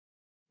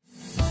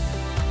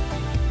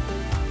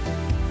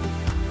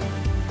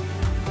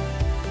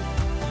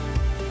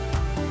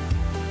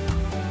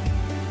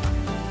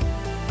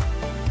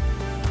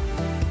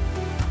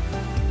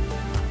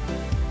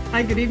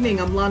Hi, good evening.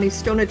 I'm Lonnie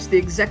Stonich, the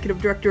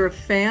Executive Director of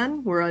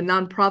FAN. We're a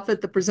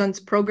nonprofit that presents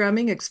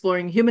programming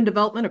exploring human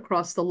development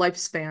across the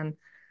lifespan.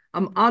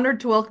 I'm honored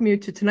to welcome you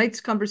to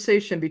tonight's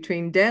conversation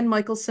between Dan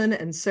Michelson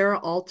and Sarah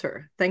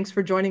Alter. Thanks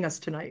for joining us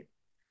tonight.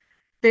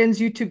 FAN's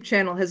YouTube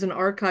channel has an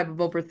archive of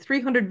over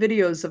 300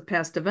 videos of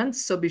past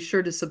events, so be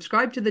sure to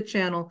subscribe to the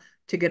channel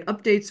to get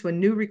updates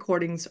when new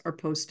recordings are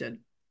posted.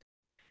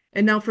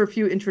 And now for a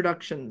few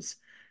introductions.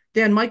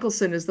 Dan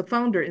Michelson is the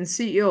founder and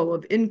CEO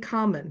of In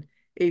Common,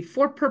 a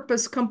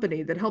for-purpose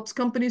company that helps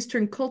companies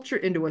turn culture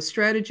into a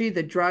strategy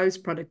that drives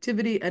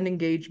productivity and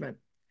engagement.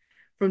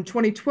 From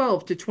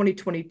 2012 to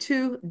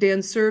 2022,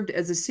 Dan served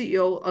as the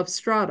CEO of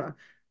Strata,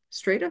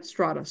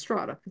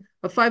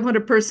 a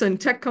 500-person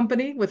tech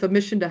company with a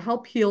mission to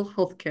help heal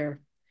healthcare.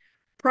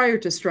 Prior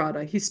to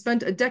Strata, he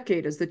spent a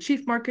decade as the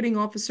chief marketing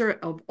officer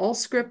of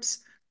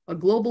Allscripts, a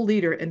global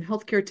leader in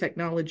healthcare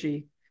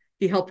technology.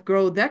 He helped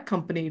grow that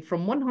company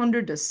from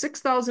 100 to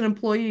 6,000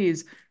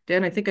 employees.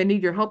 Dan, I think I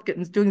need your help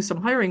doing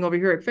some hiring over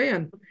here at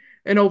FAN.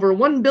 And over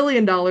 $1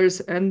 billion,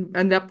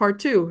 and that part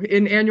too,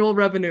 in annual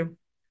revenue.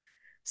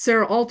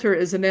 Sarah Alter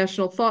is a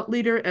national thought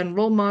leader and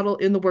role model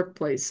in the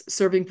workplace,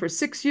 serving for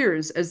 6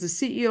 years as the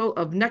CEO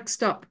of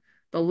Next Up,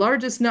 the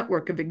largest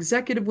network of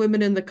executive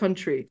women in the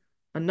country.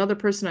 Another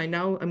person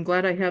I'm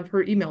glad I have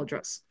her email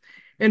address.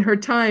 In her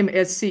time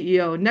as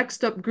CEO,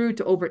 Next Up grew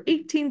to over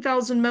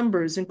 18,000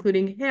 members,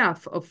 including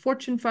half of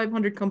Fortune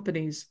 500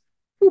 companies.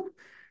 Whew.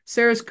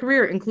 Sarah's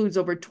career includes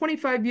over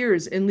 25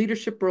 years in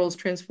leadership roles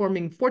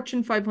transforming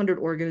Fortune 500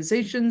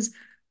 organizations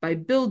by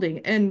building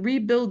and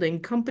rebuilding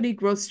company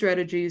growth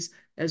strategies,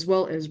 as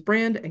well as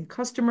brand and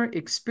customer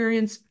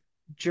experience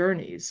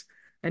journeys.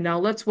 And now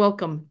let's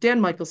welcome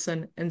Dan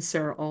Michelson and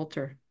Sarah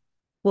Alter.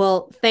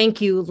 Well,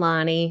 thank you,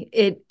 Lonnie.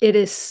 It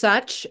is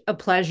such a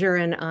pleasure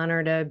and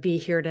honor to be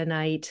here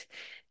tonight.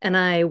 And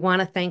I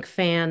want to thank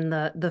FAN,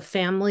 the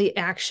Family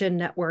Action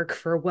Network,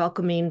 for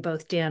welcoming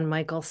both Dan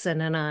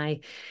Michelson and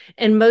I.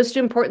 And most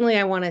importantly,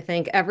 I want to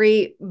thank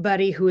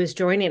everybody who is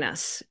joining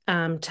us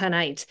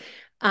tonight.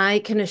 I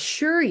can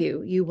assure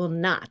you, you will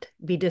not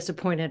be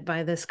disappointed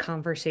by this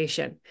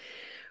conversation.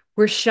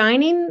 We're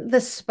shining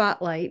the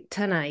spotlight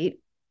tonight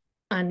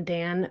on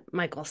Dan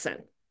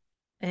Michelson.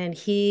 And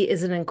he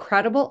is an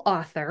incredible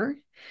author.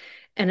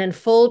 And in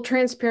full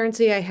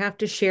transparency, I have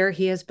to share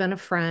he has been a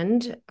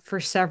friend for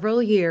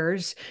several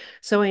years.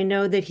 So I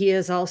know that he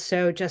is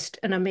also just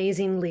an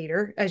amazing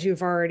leader, as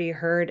you've already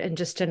heard, and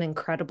just an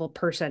incredible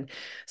person.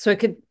 So I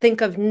could think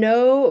of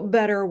no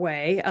better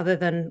way, other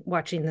than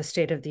watching the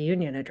State of the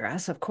Union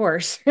address, of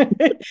course,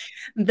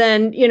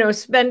 than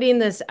spending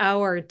this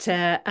hour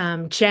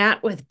to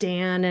chat with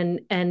Dan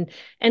and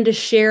to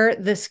share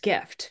this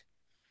gift.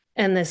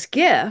 And this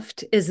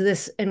gift is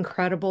this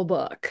incredible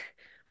book,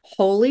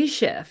 Holy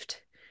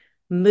Shift: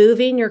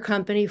 Moving Your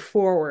Company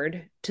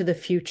Forward to the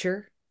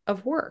Future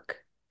of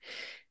Work.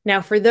 Now,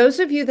 for those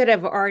of you that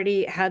have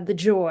already had the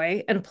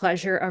joy and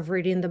pleasure of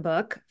reading the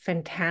book,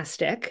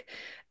 fantastic.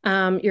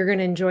 You're going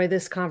to enjoy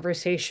this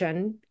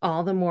conversation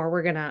all the more.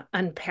 We're going to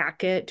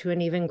unpack it to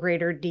an even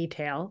greater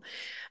detail.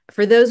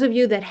 For those of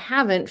you that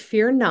haven't,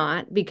 fear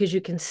not, because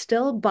you can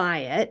still buy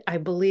it. I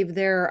believe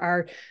there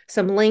are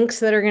some links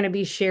that are going to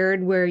be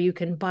shared where you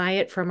can buy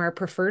it from our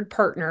preferred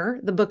partner,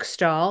 the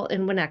Bookstall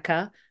in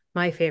Winnetka,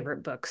 my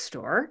favorite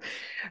bookstore.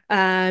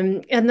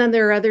 And then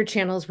there are other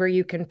channels where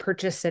you can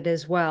purchase it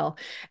as well.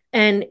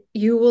 And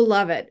you will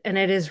love it. And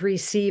it has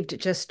received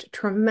just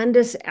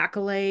tremendous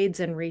accolades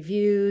and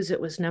reviews.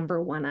 It was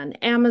 #1 on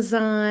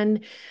Amazon.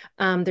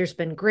 There's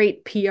been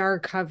great PR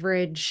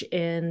coverage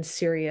in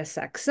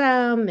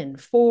SiriusXM, in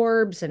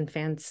Forbes, and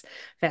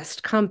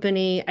Fast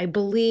Company. I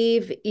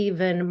believe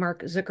even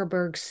Mark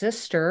Zuckerberg's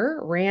sister,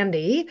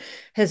 Randy,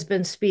 has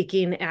been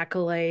speaking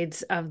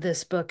accolades of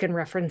this book and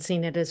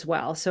referencing it as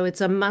well. So it's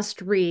a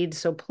must read.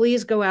 So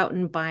please go out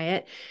and buy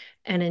it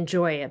and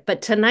enjoy it.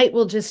 But tonight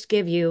we'll just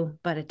give you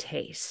but a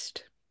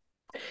taste.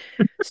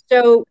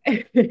 So,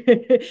 Dan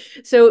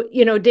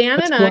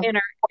and I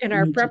in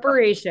our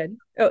preparation.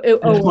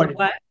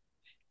 What?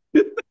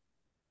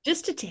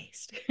 Just a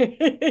taste.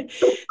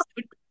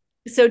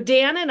 So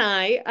Dan and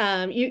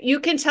I, you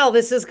can tell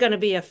this is going to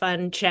be a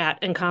fun chat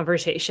and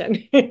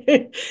conversation.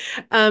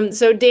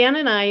 So Dan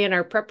and I, in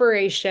our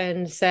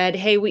preparation, said,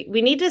 "Hey,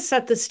 we need to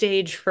set the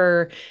stage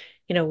for."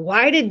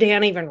 Why did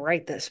Dan even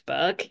write this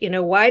book?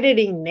 Why did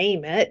he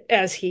name it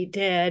as he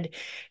did?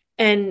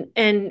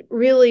 And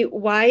really,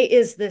 why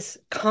is this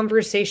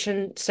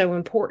conversation so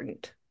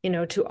important,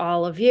 to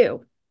all of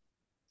you?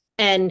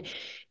 And,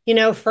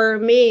 for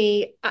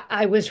me,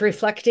 I was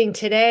reflecting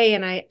today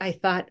and I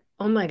thought,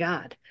 oh my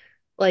God,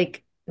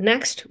 like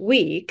next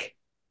week,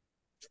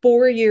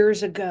 4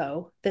 years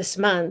ago this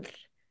month,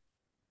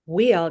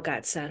 we all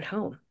got sent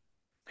home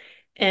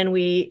and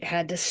we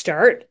had to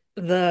start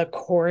the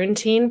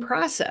quarantine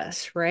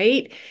process,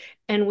 right?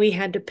 And we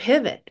had to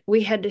pivot,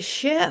 we had to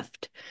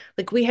shift,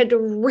 like we had to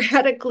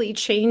radically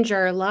change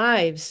our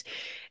lives.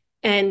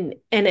 And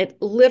it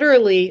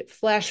literally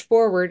flash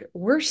forward,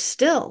 we're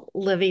still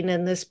living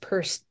in this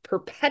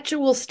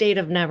perpetual state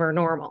of never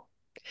normal.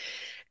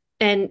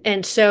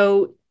 And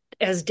so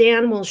as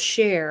Dan will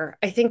share,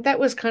 I think that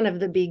was kind of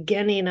the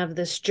beginning of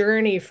this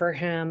journey for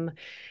him.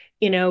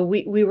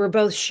 We were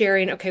both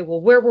sharing, okay, well,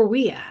 where were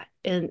we at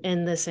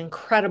in this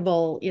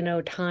incredible,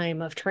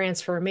 time of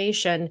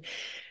transformation?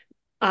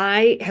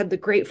 I had the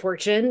great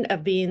fortune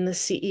of being the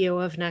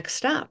CEO of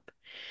Next Up.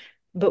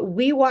 But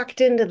we walked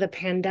into the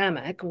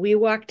pandemic, we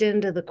walked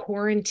into the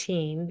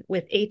quarantine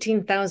with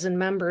 18,000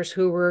 members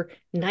who were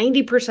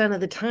 90% of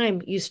the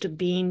time used to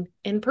being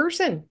in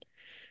person.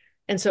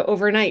 And so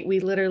overnight, we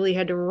literally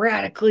had to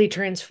radically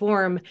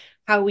transform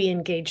how we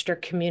engaged our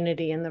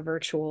community in the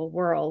virtual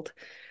world.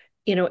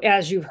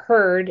 As you've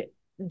heard,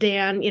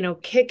 Dan,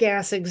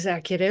 kick-ass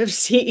executive,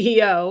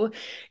 CEO,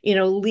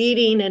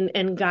 leading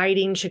and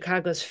guiding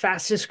Chicago's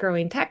fastest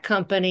growing tech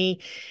company,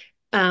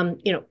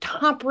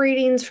 top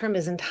ratings from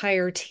his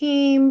entire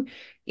team,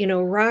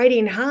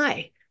 riding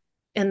high.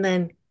 And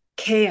then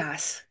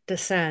chaos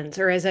descends,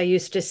 or as I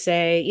used to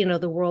say,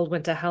 the world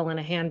went to hell in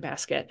a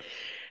handbasket.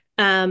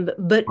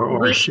 But or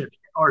we, shift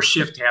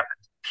yeah,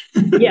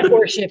 happened.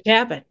 or shift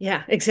happened.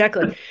 Yeah,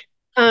 exactly.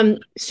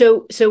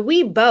 So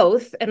we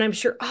both, and I'm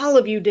sure all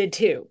of you did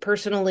too,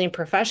 personally and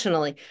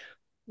professionally,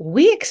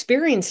 we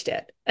experienced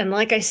it. And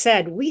like I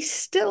said, we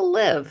still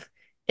live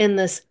in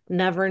this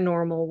never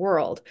normal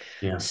world.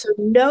 Yeah. So,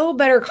 no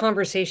better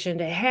conversation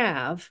to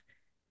have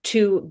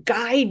to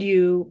guide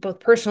you both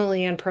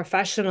personally and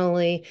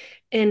professionally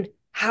in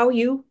how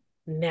you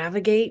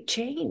navigate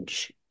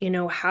change,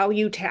 how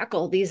you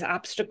tackle these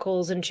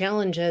obstacles and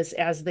challenges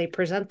as they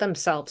present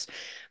themselves.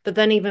 But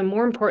then, even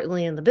more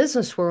importantly, in the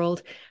business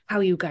world,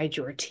 how you guide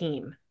your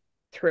team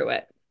through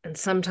it. And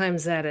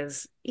sometimes that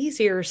is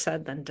easier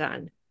said than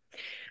done.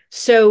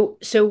 So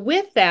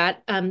with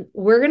that,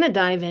 we're going to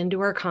dive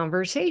into our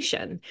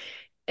conversation,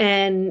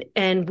 and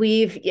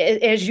we've,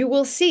 as you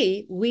will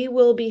see, we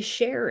will be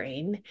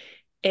sharing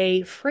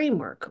a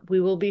framework.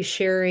 We will be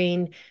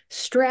sharing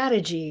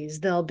strategies.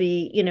 There'll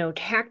be,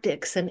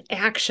 tactics and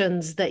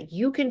actions that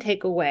you can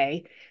take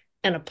away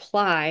and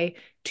apply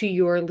to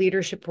your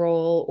leadership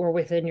role or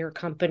within your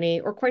company,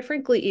 or quite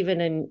frankly,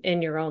 even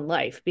in your own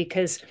life,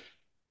 because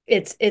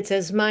it's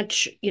as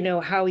much,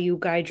 how you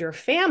guide your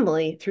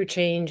family through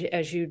change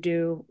as you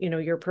do,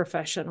 your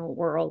professional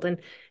world.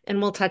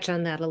 And we'll touch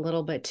on that a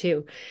little bit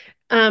too.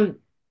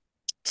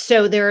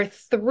 So there are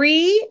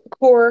three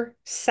core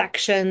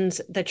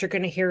sections that you're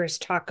going to hear us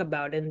talk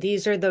about. And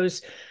these are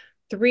those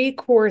three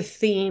core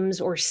themes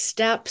or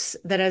steps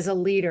that as a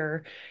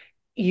leader,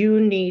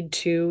 you need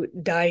to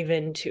dive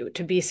into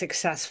to be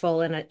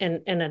successful in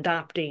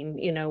adopting,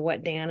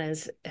 what Dan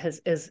is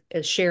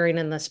sharing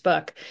in this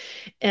book.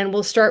 And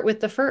we'll start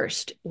with the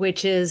first,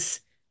 which is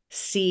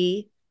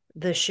see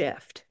the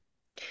shift.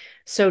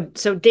 So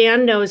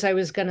Dan knows I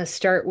was going to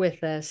start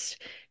with this.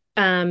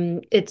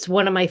 It's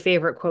one of my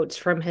favorite quotes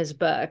from his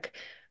book.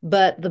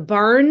 But the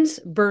barns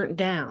burnt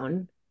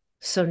down,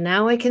 so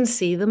now I can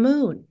see the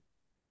moon.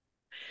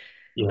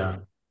 Yeah.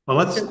 Well,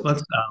 let me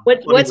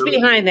What's really,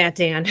 behind that,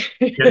 Dan?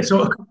 yeah.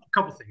 So a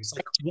couple things.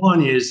 Like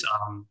one is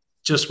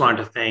just wanted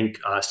to thank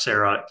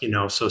Sarah.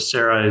 So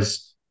Sarah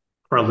is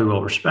probably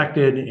well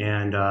respected,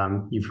 and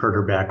you've heard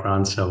her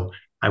background, so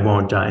I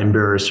won't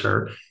embarrass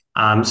her.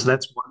 So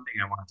that's one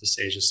thing I wanted to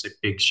say, is just a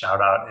big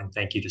shout out and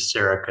thank you to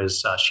Sarah,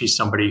 because she's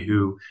somebody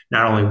who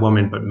not only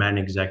women but men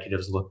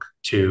executives look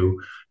to,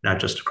 not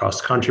just across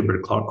the country but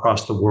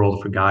across the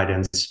world, for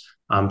guidance.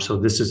 So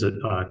this is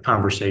a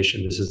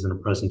conversation. This isn't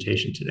a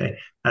presentation today.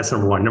 That's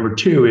number one. Number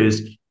two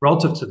is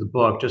relative to the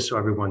book, just so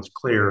everyone's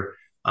clear,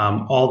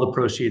 all the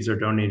proceeds are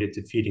donated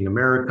to Feeding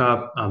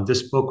America.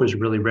 This book was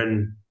really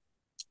written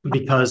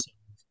because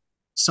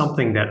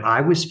something that I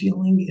was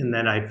feeling, and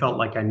then I felt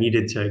like I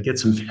needed to get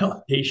some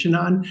validation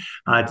on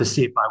to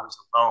see if I was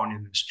alone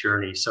in this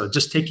journey. So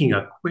just taking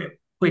a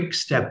quick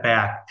step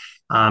back.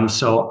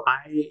 So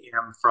I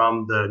am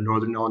from the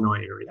Northern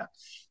Illinois area,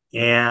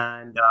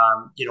 and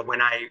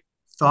when I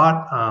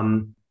thought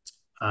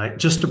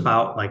just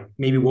about like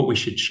maybe what we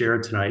should share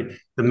tonight,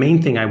 the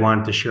main thing I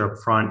wanted to share up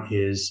front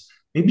is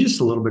maybe just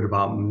a little bit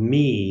about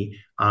me,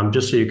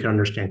 just so you can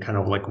understand kind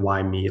of like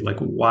why me, like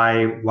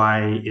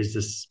why is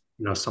this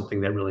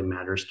something that really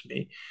matters to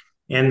me.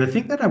 And the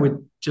thing that I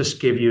would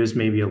just give you is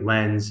maybe a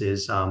lens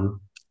is,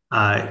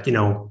 I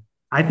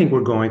think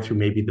we're going through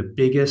maybe the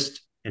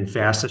biggest and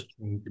fastest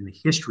change in the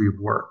history of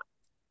work.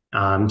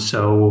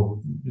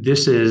 So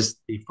this is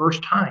the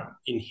first time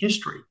in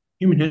history,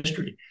 human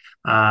history,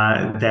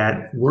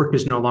 that work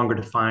is no longer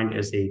defined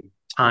as a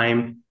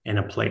time and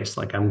a place.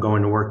 Like I'm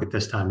going to work at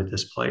this time at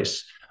this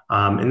place.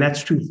 And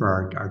that's true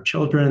for our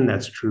children.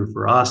 That's true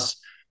for us.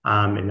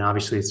 And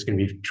obviously it's going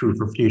to be true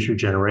for future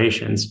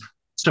generations.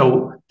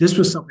 So this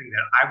was something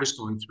that I was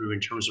going through in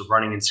terms of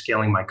running and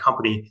scaling my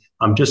company.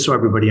 Just so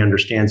everybody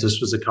understands, this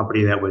was a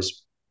company that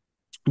was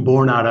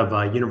born out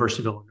of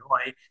University of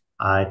Illinois.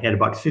 It had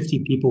about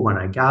 50 people when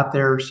I got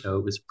there, so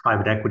it was a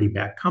private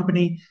equity-backed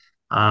company.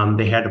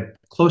 They had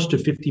close to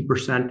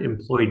 50%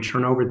 employee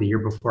turnover the year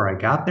before I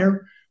got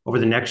there. Over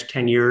the next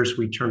 10 years,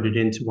 we turned it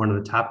into one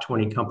of the top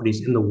 20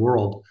 companies in the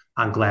world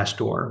on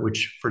Glassdoor,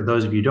 which for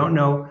those of you who don't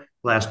know,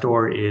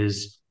 Glassdoor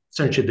is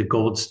essentially the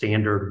gold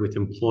standard with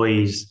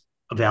employees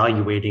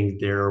evaluating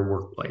their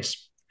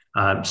workplace.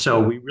 So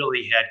we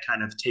really had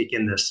kind of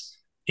taken this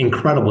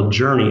incredible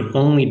journey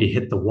only to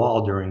hit the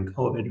wall during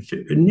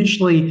COVID.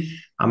 Initially,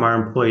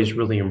 our employees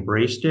really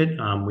embraced it.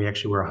 We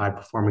actually were a high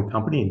performing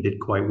company and did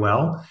quite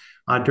well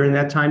during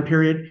that time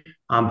period.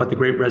 But the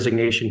great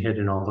resignation hit,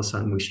 and all of a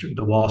sudden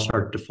the wall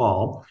started to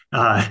fall.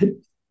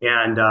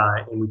 And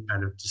we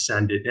kind of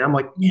descended. And I'm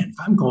like, man, if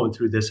I'm going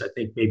through this, I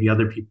think maybe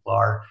other people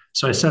are.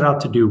 So I set out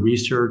to do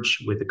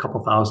research with a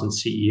couple thousand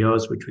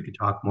CEOs, which we could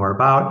talk more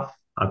about,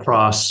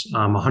 across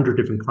 100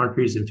 different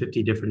countries and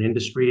 50 different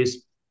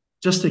industries,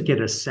 just to get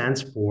a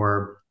sense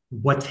for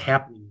what's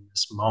happening in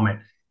this moment.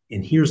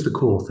 And here's the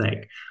cool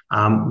thing.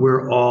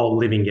 We're all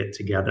living it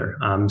together.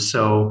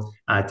 So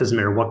it doesn't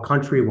matter what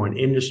country, what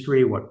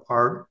industry, what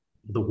part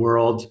of the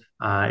world,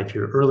 if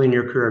you're early in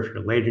your career, if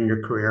you're late in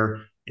your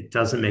career, it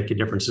doesn't make a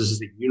difference. This is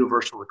the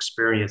universal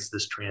experience,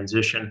 this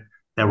transition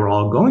that we're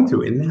all going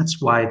through. And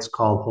that's why it's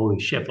called Holy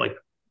Shift. Like,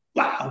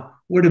 wow,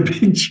 what a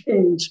big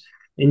change.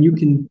 And you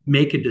can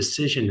make a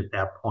decision at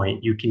that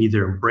point. You can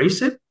either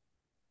embrace it,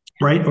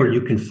 right? Or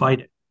you can fight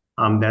it.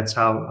 That's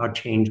how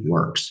change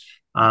works.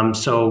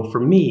 So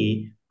for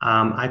me,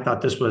 I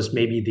thought this was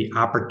maybe the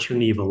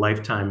opportunity of a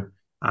lifetime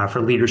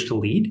for leaders to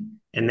lead.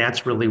 And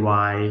that's really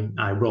why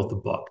I wrote the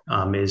book,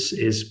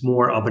 is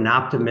more of an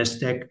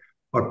optimistic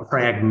or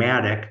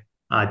pragmatic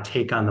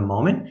take on the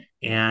moment,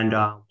 and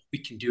what we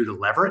can do to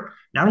lever it,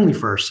 not only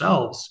for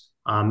ourselves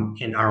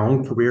in our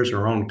own careers,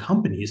 our own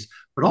companies,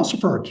 but also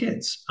for our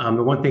kids.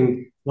 One of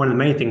the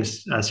many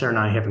things Sarah and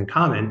I have in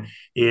common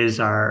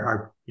is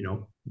our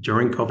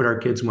during COVID, our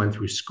kids went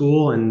through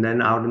school and then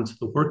out into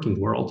the working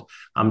world.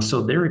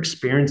 So they're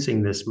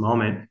experiencing this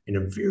moment in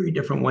a very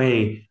different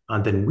way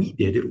than we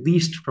did, at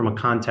least from a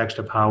context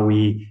of how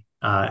we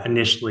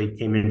initially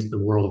came into the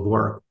world of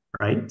work.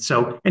 Right.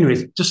 So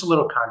anyways, just a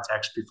little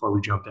context before we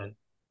jump in.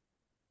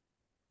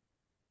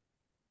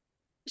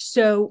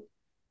 So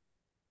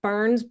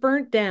barns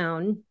burnt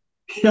down.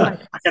 Yeah,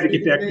 I got to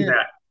get back to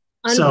that.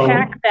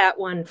 Unpack that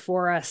one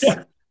for us.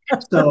 Yeah.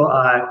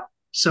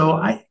 So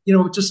I,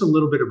 just a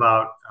little bit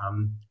about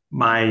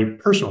my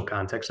personal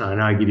context,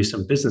 and I'll give you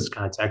some business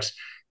context,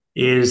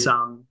 is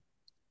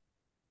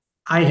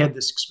I had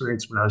this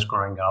experience when I was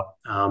growing up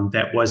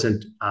that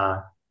wasn't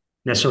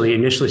necessarily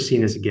initially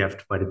seen as a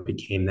gift, but it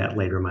became that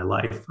later in my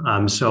life.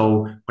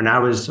 So when I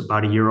was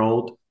about a year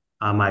old,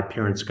 my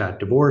parents got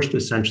divorced.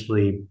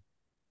 Essentially,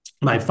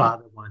 my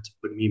father wanted to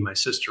put me and my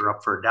sister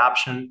up for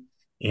adoption.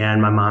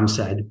 And my mom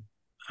said,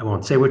 I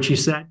won't say what she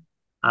said,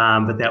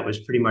 but that was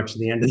pretty much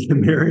the end of the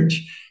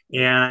marriage.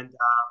 And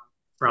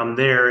from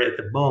there, at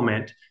the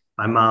moment,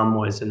 my mom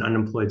was an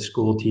unemployed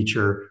school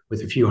teacher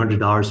with a few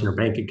 $100s in her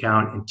bank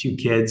account and two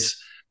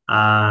kids.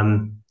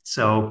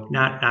 So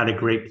not a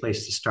great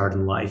place to start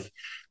in life.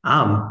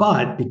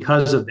 But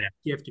because of that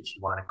gift, if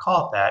you want to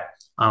call it that,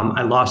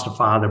 I lost a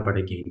father, but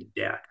I gained a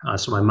dad.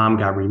 So my mom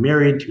got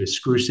remarried to a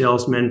screw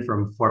salesman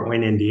from Fort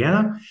Wayne,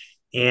 Indiana.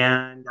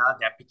 And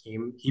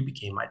he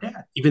became my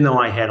dad. Even though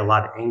I had a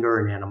lot of anger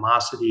and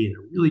animosity and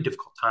a really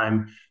difficult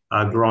time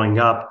growing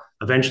up,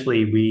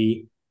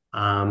 eventually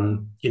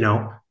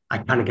I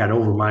kind of got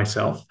over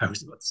myself. I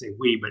was about to say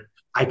we, but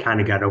I kind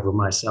of got over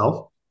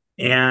myself.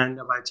 And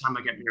by the time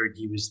I got married,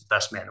 he was the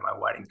best man in my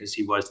wedding because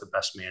he was the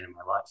best man in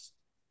my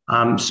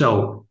life.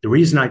 So the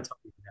reason I tell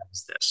you that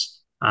is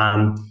this.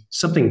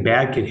 Something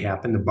bad could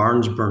happen. The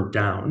barn's burnt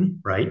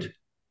down, right?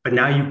 But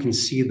now you can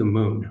see the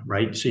moon,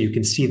 right? So you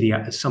can see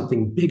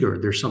something bigger.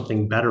 There's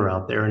something better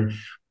out there. And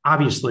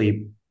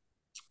obviously,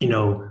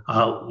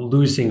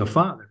 losing a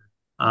father,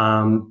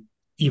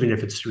 even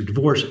if it's through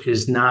divorce,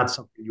 is not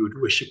something you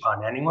would wish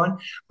upon anyone.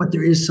 But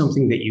there is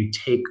something that you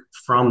take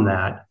from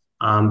that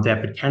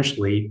that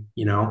potentially,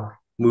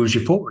 moves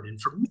you forward. And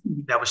for me,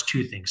 that was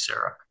two things,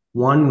 Sarah.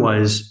 One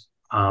was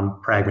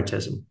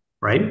pragmatism,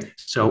 right?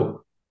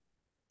 So,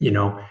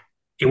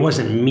 it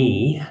wasn't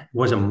me, it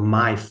wasn't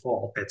my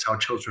fault. That's how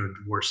children of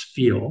divorce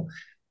feel.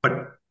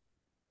 But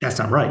that's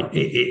not right.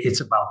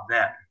 It's about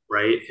them,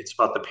 right? It's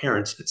about the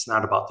parents. It's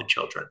not about the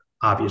children,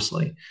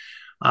 obviously.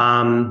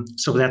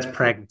 So that's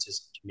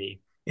pragmatism to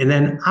me. And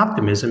then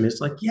optimism is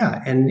like,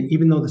 yeah, and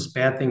even though this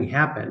bad thing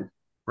happened,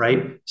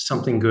 right,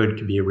 something good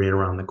could be right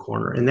around the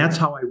corner. And that's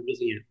how I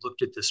really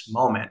looked at this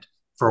moment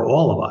for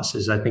all of us,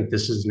 is I think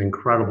this is an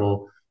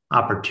incredible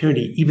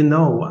opportunity, even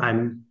though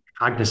I'm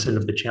cognizant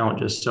of the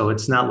challenges. So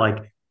it's not like,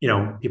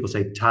 people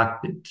say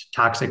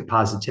toxic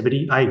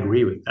positivity. I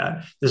agree with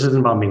that. This isn't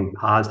about being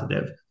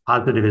positive.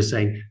 Positive is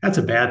saying that's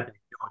a bad thing.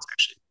 It's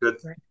actually a good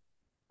thing.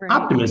 Right.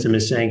 Optimism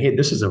is saying, hey,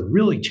 this is a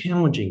really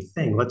challenging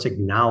thing. Let's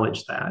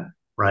acknowledge that,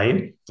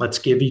 right? Let's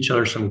give each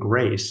other some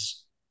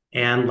grace,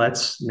 and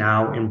let's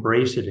now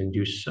embrace it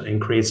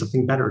and create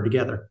something better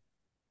together.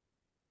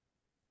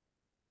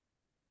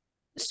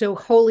 So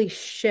holy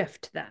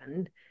shift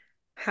then.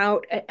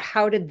 How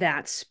did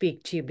that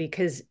speak to you?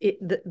 Because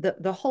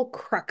the whole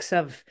crux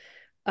of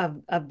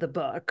the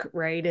book,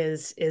 right,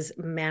 is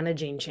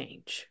managing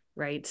change,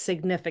 right?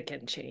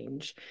 Significant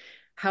change.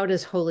 how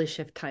does Holy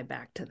Shift tie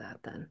back to that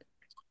then?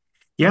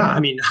 Yeah, I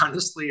mean,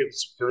 honestly, it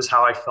was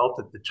how I felt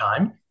at the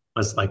time.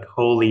 Was like,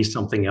 holy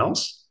something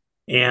else.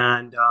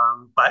 And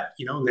but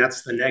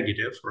that's the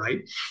negative, right?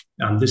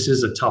 This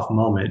is a tough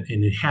moment,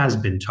 and it has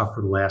been tough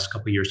for the last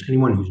couple of years.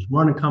 Anyone who's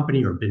run a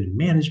company or been in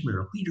management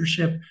or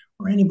leadership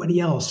or anybody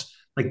else,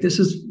 like this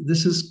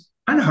is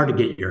kind of hard to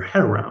get your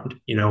head around,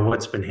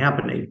 what's been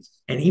happening.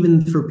 And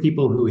even for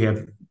people who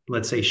have,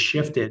 let's say,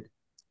 shifted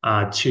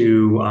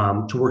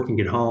to working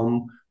at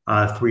home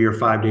 3 or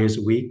 5 days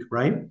a week,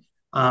 right?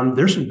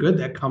 There's some good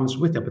that comes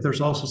with it, but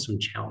there's also some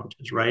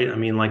challenges, right? I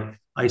mean, like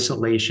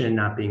isolation,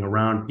 not being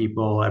around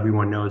people.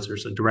 Everyone knows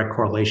there's a direct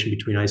correlation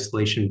between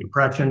isolation and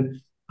depression.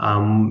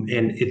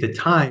 And at the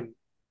time,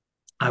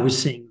 I was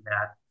seeing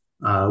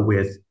that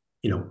with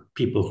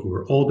people who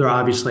were older.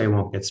 Obviously, I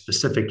won't get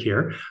specific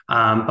here,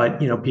 but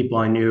people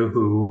I knew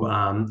who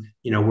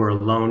were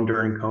alone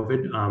during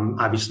COVID.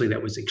 Obviously,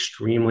 that was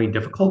extremely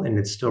difficult, and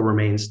it still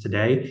remains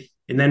today.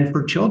 And then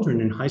for children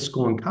in high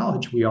school and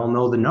college, we all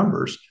know the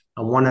numbers.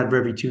 One out of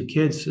every two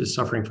kids is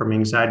suffering from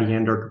anxiety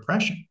and/or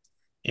depression.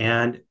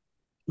 And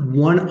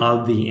one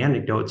of the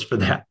anecdotes for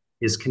that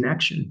is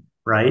connection,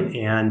 right?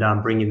 And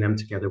bringing them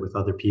together with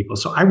other people.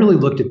 So I really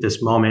looked at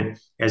this moment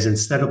as,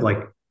 instead of like,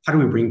 how do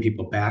we bring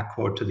people back,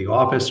 quote, to the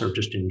office or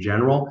just in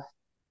general?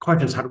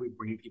 Question is, how do we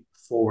bring people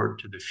forward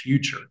to the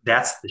future?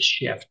 That's the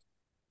shift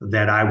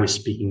that I was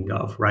speaking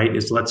of, right?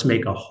 Is let's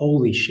make a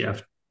holy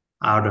shift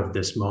out of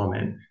this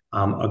moment,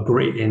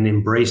 and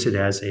embrace it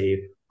as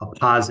a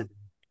positive,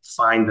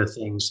 find the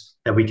things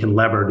that we can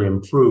lever to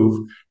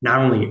improve not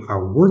only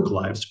our work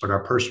lives, but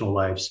our personal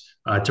lives,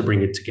 to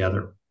bring it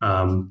together,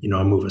 and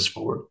move us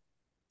forward.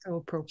 So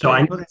appropriate. So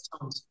I know that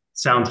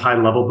sounds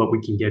high level, but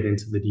we can get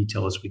into the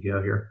detail as we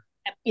go here.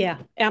 Yeah,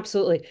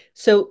 absolutely.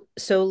 So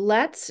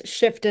let's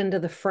shift into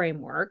the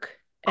framework.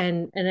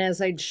 And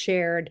as I'd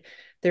shared,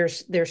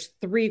 there's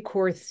three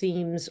core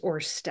themes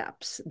or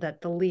steps that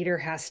the leader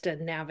has to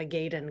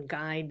navigate and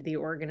guide the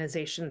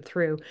organization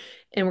through.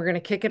 And we're going to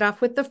kick it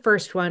off with the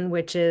first one,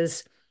 which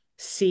is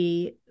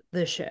see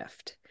the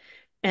shift.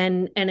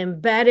 And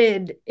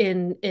embedded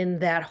in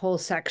that whole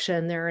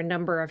section, there are a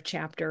number of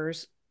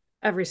chapters,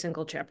 every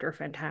single chapter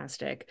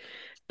fantastic.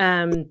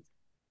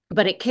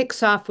 But it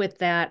kicks off with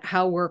that,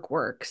 how work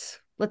works.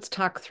 Let's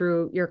talk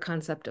through your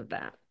concept of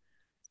that.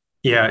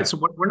 Yeah, so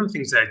one of the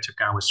things that I took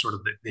on was sort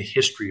of the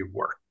history of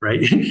work,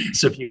 right?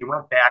 So if you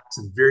went back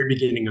to the very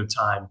beginning of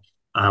time,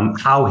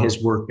 how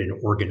has work been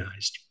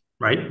organized,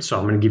 right? So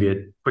I'm going to give you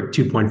a quick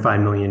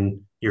 2.5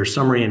 million year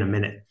summary in a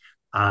minute.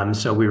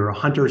 So we were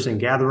hunters and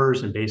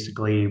gatherers, and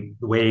basically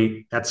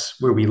that's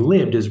where we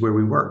lived is where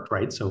we worked,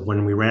 right? So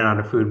when we ran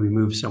out of food, we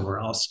moved somewhere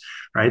else,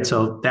 right?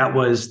 So that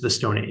was the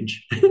Stone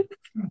Age.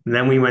 And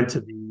then we went to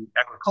the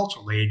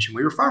agricultural age, and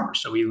we were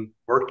farmers. So we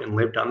worked and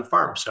lived on the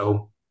farm.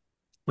 So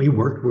we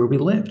worked where we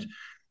lived.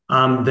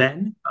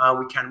 Then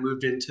we kind of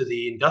moved into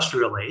the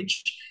industrial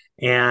age,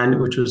 and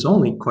which was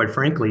only, quite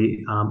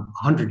frankly,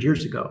 100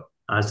 years ago.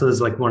 So this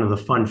is like one of the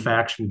fun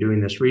facts from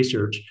doing this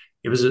research.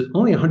 It was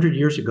only 100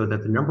 years ago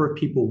that the number of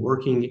people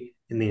working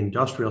in the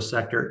industrial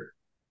sector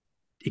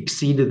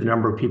exceeded the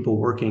number of people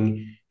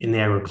working in the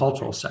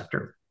agricultural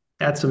sector.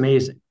 That's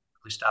amazing.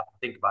 Really stop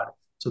and think about it.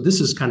 So this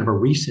is kind of a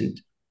recent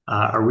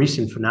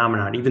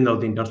phenomenon. Even though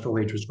the industrial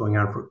age was going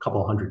on for a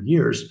couple of hundred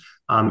years,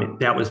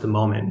 that was the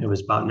moment. It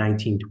was about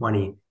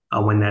 1920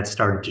 when that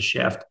started to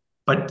shift.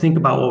 But think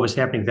about what was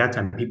happening at that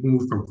time. People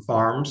moved from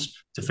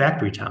farms to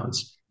factory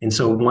towns. And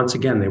so once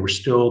again,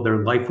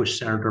 their life was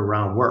centered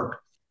around work.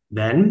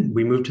 Then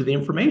we moved to the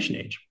information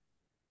age.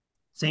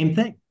 Same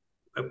thing.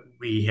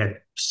 We had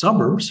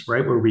suburbs,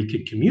 right, where we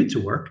could commute to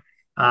work,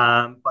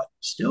 but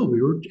still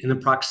we were in the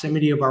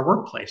proximity of our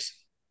workplace.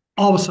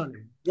 All of a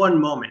sudden,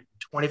 one moment,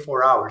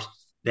 24 hours,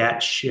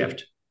 that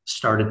shift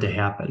started to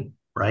happen,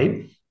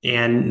 right?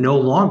 And no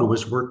longer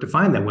was work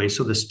defined that way.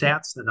 So the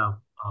stats that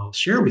I'll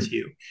share with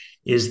you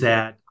is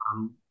that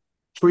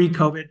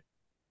pre-COVID,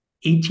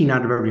 18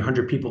 out of every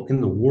 100 people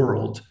in the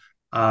world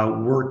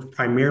worked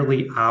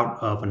primarily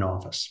out of an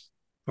office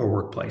or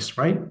workplace,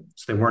 right?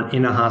 So they weren't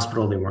in a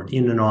hospital, they weren't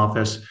in an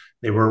office,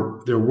 their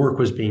work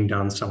was being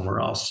done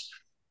somewhere else.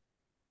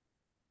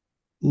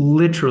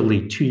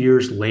 Literally 2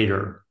 years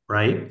later,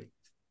 right?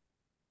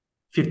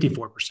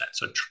 54%,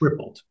 so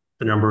tripled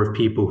the number of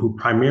people who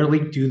primarily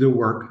do the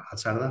work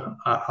outside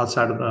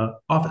of the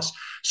office.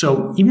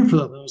 So even for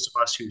those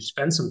of us who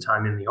spend some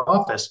time in the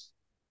office,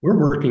 we're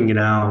working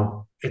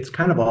now. It's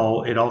kind of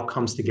it all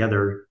comes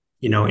together,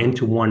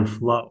 into one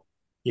flow,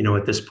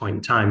 at this point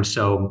in time.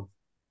 So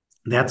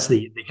that's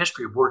the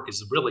history of work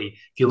is really,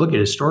 if you look at it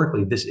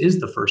historically, this is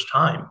the first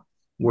time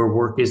where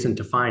work isn't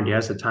defined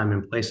as a time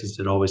and place as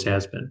it always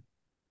has been.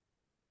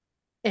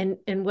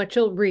 And what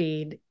you'll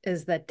read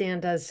is that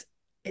Dan does,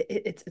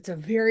 it's a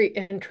very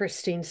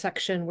interesting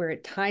section where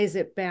it ties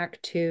it back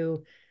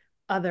to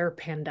other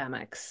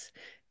pandemics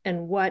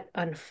and what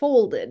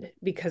unfolded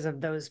because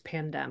of those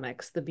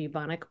pandemics, the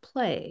bubonic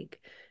plague,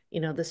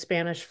 the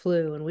Spanish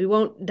flu. And we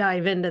won't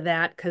dive into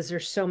that because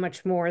there's so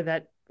much more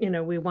that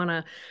we want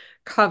to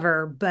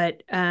cover,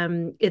 but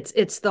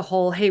it's the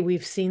whole, hey,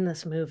 we've seen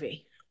this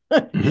movie.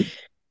 Mhm.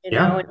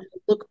 Yeah. And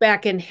look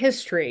back in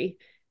history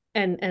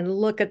and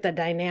look at the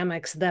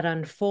dynamics that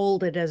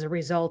unfolded as a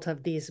result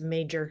of these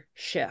major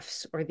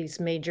shifts or these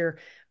major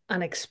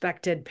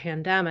unexpected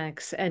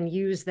pandemics, and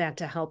use that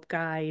to help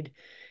guide,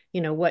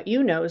 what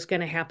is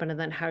going to happen, and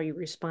then how you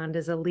respond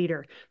as a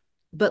leader.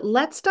 But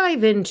let's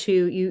dive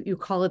into, you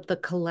call it the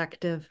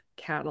collective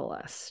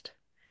catalyst.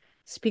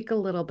 Speak a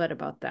little bit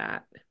about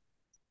that.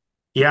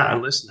 Yeah,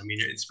 and listen, I mean,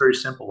 it's very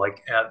simple.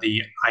 Like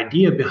the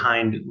idea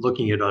behind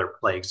looking at other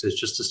plagues is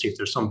just to see if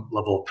there's some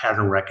level of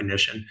pattern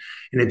recognition.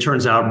 And it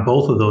turns out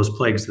both of those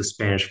plagues, the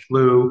Spanish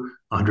flu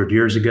 100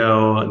 years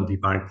ago and the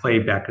bubonic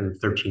plague back in the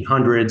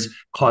 1300s,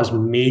 caused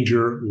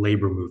major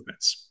labor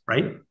movements,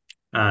 right?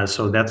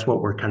 So that's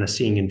what we're kind of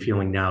seeing and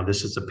feeling now.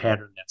 This is a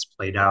pattern that's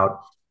played out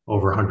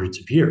over hundreds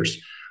of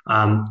years.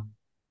 Um,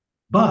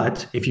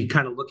 but if you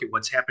kind of look at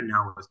what's happened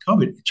now with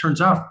COVID, it turns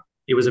out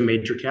it was a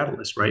major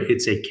catalyst, right?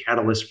 It's a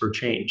catalyst for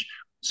change.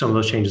 Some of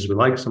those changes we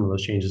like, some of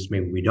those changes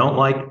maybe we don't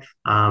like,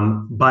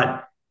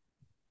 but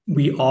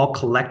we all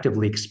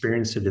collectively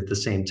experience it at the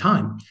same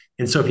time.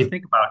 And so if you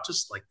think about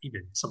just like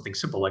even something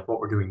simple like what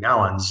we're doing now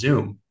on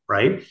Zoom,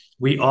 right?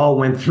 We all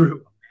went through a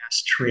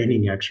mass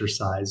training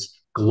exercise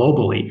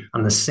globally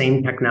on the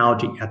same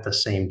technology at the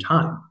same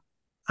time.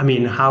 I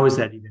mean, how is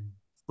that even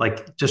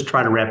like just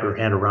try to wrap your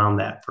head around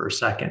that for a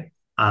second.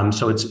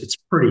 So it's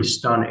pretty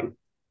stunning.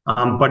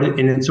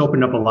 And it's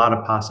opened up a lot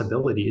of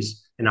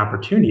possibilities and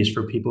opportunities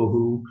for people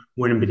who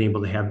wouldn't have been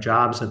able to have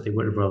jobs that they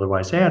would have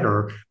otherwise had,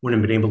 or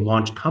wouldn't have been able to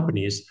launch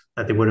companies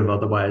that they would have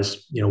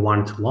otherwise,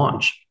 wanted to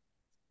launch.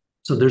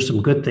 So there's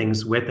some good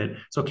things with it.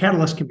 So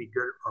catalyst can be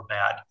good or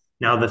bad.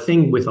 Now, the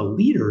thing with a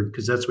leader,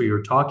 because that's what you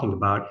were talking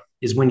about,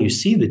 is when you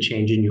see the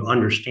change and you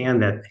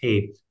understand that,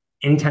 hey,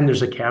 anytime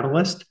there's a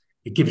catalyst,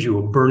 it gives you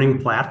a burning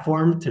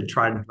platform to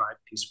try to drive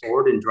things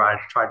forward and try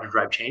to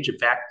drive change. In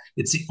fact,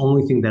 it's the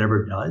only thing that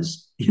ever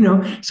does.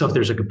 So if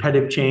there's a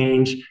competitive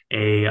change,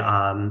 a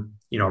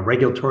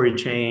regulatory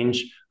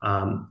change,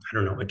 I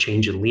don't know, a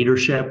change in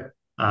leadership,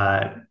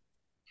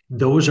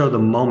 those are the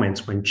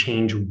moments when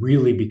change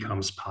really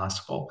becomes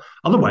possible.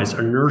 Otherwise,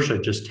 inertia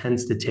just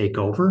tends to take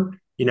over,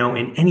 in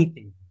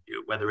anything you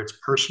do, whether it's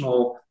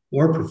personal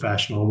or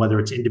professional, whether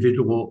it's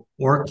individual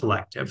or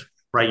collective,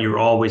 right? You're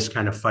always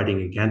kind of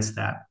fighting against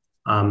that.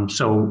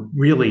 So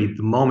really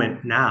the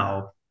moment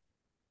now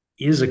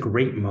is a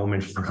great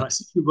moment for us.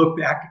 If you look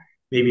back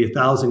maybe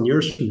 1,000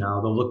 years from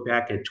now, they'll look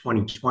back at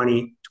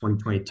 2020,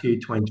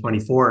 2022,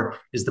 2024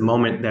 is the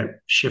moment that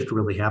shift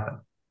really happened.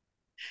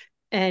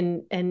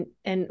 And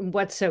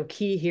what's so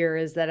key here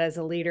is that as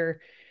a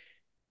leader,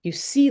 you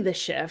see the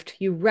shift,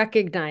 you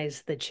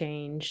recognize the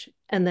change,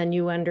 and then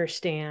you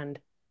understand,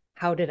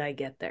 how did I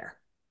get there?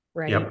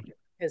 Right? Yep.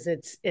 Because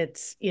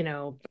it's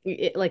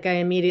like I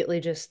immediately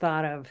just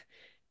thought of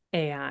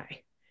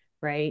AI,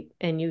 right?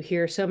 And you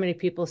hear so many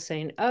people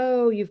saying,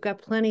 oh, you've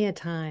got plenty of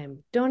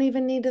time. Don't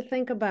even need to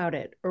think about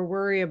it or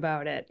worry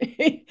about it.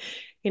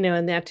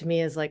 And that to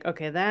me is like,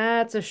 okay,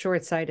 that's a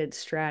short-sighted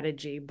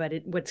strategy. But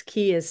what's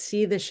key is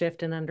see the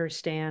shift and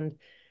understand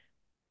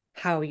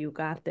how you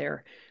got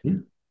there. Yeah.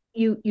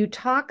 You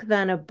talk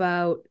then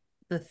about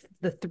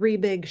the three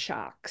big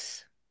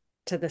shocks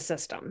to the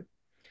system.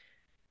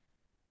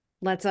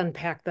 Let's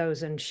unpack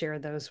those and share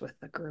those with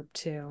the group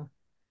too.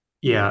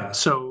 Yeah.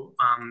 So,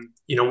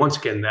 once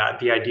again, that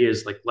the idea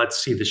is like,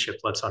 let's see the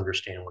shift, let's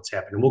understand what's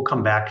happening. We'll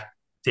come back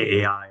to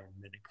AI in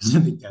a minute because I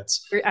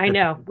think I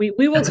know we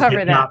will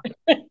cover that.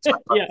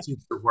 Talk about Yeah.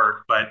 future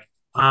work, but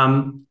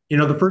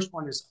the first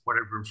one is what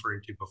I've been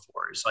referring to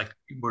before. Is like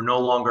we're no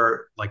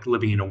longer like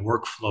living in a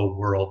workflow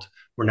world.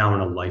 We're now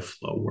in a life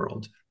flow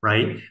world,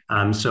 right?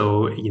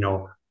 So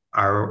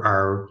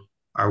our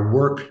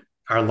work,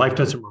 our life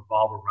doesn't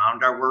revolve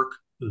around our work.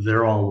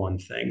 They're all one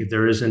thing.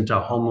 There isn't a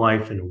home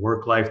life and a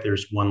work life.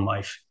 There's one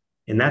life.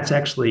 And that's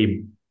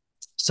actually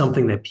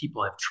something that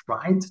people have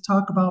tried to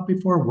talk about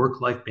before: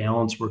 work-life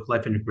balance,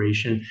 work-life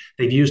integration.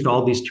 They've used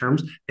all these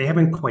terms. They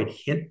haven't quite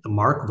hit the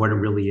mark of what it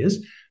really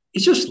is.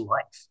 It's just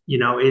life,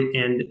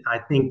 and I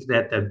think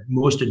that the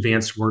most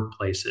advanced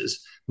workplaces,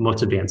 the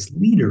most advanced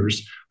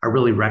leaders are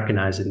really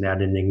recognizing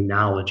that and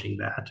acknowledging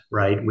that,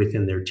 right,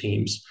 within their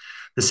teams.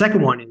 The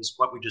second one is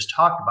what we just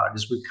talked about,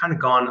 is we've kind of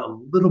gone a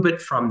little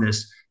bit from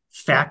this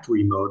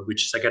factory mode,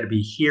 which is I got to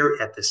be here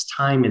at this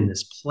time in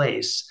this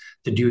place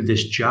to do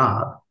this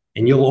job,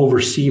 and you'll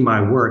oversee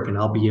my work and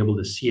I'll be able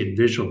to see it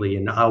visually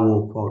and I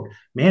will, quote,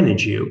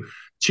 manage you,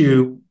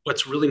 to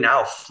what's really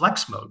now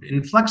flex mode.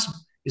 And flex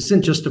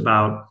isn't just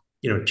about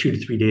 2 to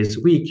 3 days a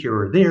week here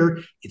or there.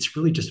 It's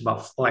really just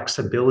about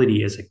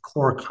flexibility as a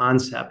core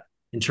concept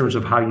in terms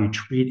of how you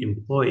treat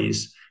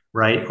employees,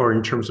 right? Or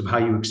in terms of how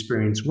you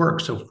experience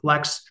work. So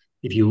flex,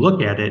 if you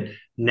look at it,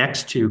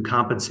 next to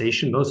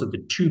compensation, those are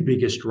the two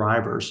biggest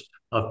drivers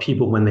of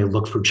people when they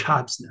look for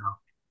jobs now,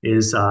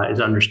 is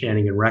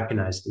understanding and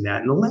recognizing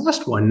that. And the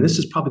last one, and this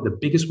is probably the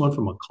biggest one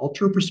from a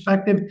culture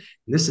perspective, and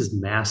this is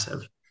massive,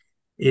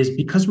 is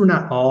because we're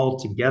not all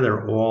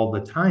together all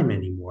the time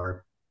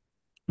anymore,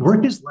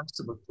 Work is less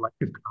of a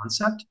collective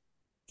concept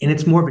and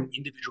it's more of an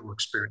individual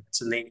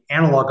experience. And the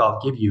analog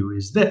I'll give you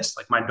is this: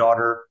 like my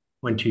daughter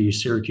went to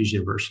Syracuse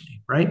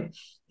University, right?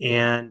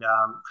 And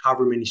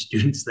however many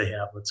students they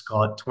have, let's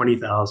call it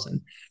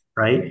 20,000,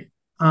 right?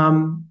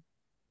 Um,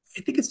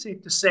 I think it's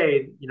safe to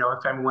say,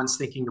 if anyone's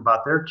thinking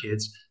about their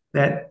kids,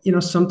 that,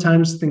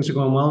 sometimes things are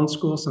going well in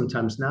school,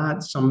 sometimes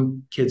not.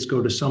 Some kids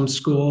go to some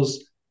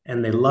schools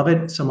and they love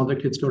it. Some other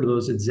kids go to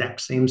those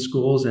exact same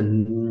schools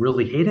and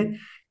really hate it.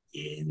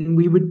 And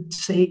we would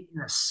say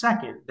in a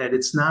second that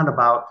it's not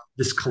about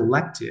this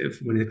collective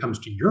when it comes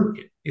to your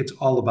kid. It's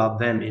all about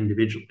them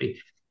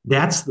individually.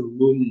 That's the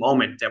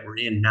moment that we're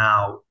in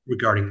now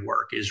regarding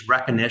work, is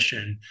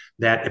recognition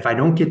that if I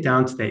don't get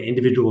down to that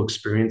individual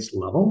experience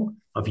level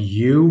of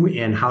you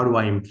and how do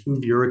I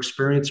improve your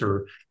experience,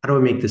 or how do I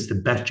make this the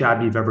best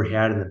job you've ever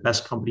had and the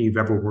best company you've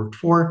ever worked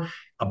for,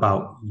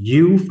 about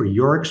you for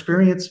your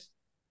experience,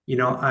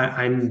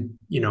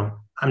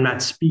 I'm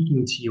not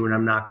speaking to you and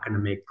I'm not going to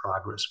make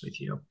progress with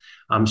you.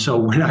 So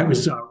when I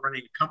was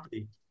running a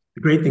company,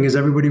 the great thing is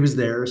everybody was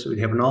there. So we'd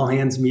have an all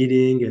hands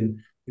meeting and,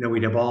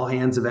 we'd have all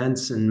hands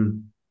events.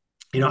 And,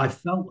 I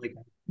felt like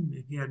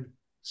I had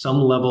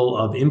some level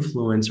of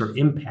influence or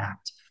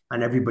impact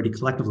on everybody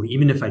collectively.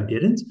 Even if I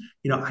didn't,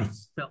 I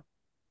felt,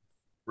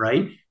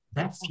 right?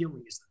 That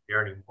feeling isn't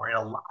there anymore. And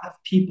a lot of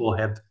people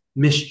have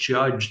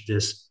misjudged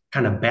this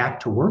kind of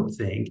back to work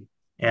thing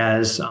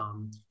as,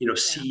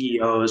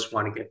 CEOs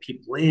want to get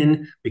people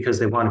in because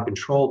they want to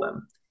control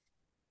them.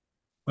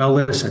 Well,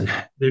 listen,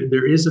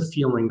 there is a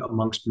feeling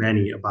amongst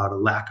many about a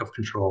lack of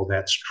control.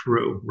 That's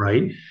true,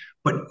 right?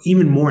 But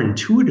even more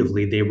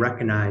intuitively, they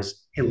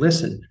recognize, hey,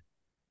 listen,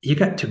 you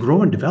got to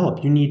grow and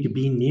develop. You need to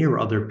be near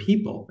other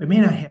people. It may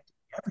not have to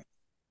be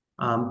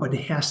everything, but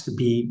it has to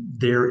be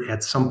there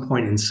at some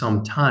point in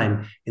some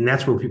time. And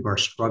that's where people are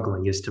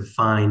struggling, is to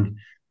find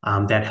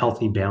that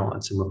healthy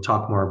balance. And we'll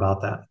talk more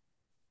about that.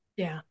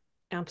 Yeah,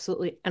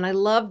 absolutely. And I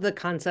love the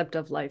concept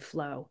of life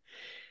flow,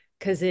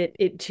 because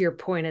it to your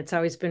point, it's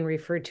always been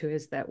referred to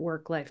as that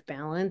work-life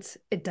balance.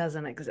 It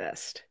doesn't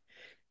exist.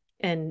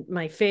 And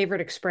my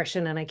favorite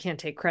expression, and I can't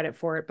take credit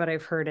for it, but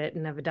I've heard it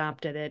and I've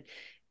adopted it.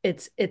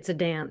 It's a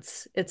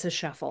dance. It's a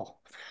shuffle.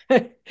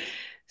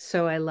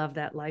 So I love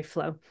that life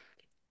flow.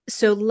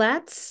 So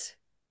let's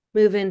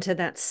move into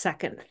that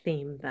second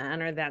theme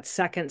then, or that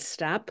second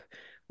step,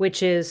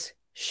 which is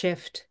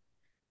shift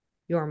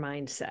your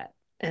mindset.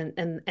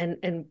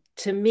 And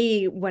to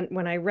me,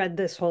 when I read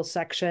this whole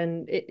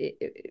section,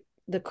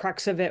 the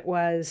crux of it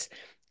was,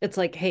 it's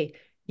like, hey,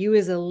 you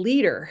as a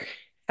leader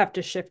have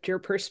to shift your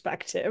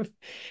perspective,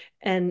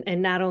 and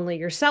not only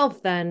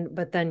yourself then,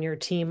 but then your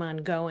team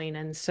ongoing.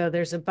 And so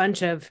there's a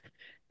bunch of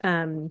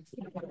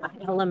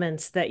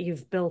elements that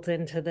you've built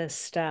into this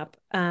step.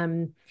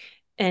 And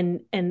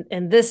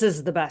this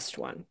is the best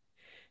one.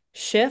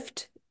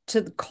 Shift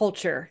to the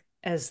culture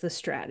as the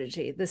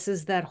strategy. This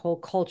is that whole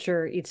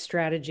culture eats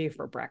strategy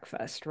for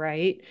breakfast,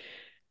 right?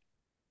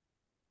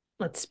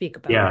 Let's speak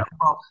about Yeah.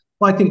 that.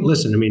 Well, I think,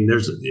 listen, I mean,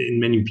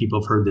 many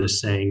people have heard this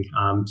saying,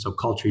 so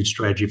culture eats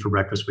strategy for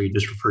breakfast, what you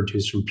just referred to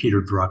is from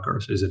Peter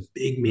Drucker. So he's a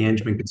big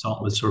management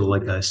consultant, was sort of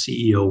like a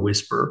CEO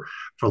whisperer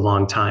for a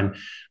long time.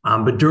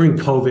 But during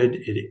COVID,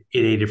 it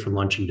ate it for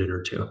lunch and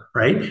dinner too,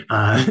 right?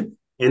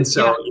 And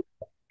so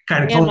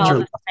kind of And all culture,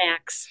 the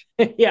snacks.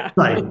 Yeah.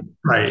 right,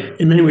 right.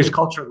 In many ways,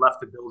 culture left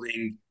the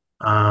building,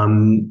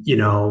 and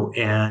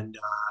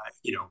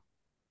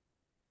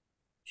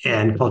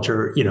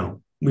culture,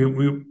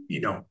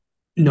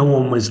 no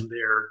one was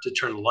there to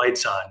turn the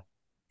lights on.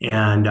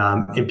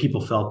 And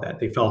people felt that.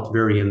 They felt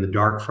very in the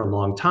dark for a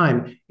long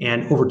time.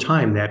 And over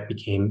time, that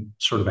became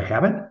sort of a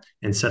habit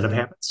and set of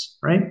habits,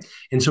 right?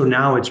 And so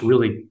now it's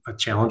really a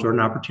challenge or an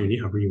opportunity,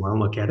 however you want to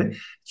look at it,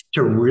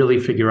 to really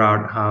figure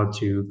out how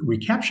to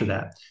recapture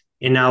that.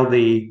 And now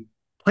the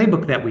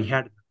playbook that we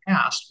had in the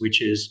past,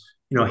 which is,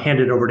 hand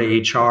it over to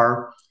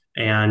HR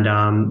and,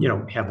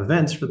 have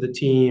events for the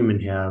team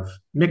and have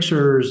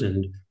mixers.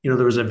 And, there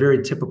was a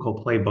very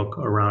typical playbook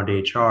around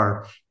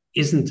HR,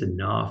 isn't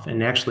enough.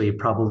 And actually, it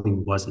probably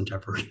wasn't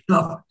ever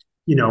enough.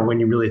 When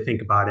you really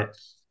think about it,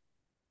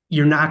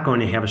 you're not going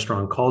to have a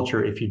strong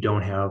culture if you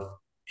don't have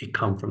it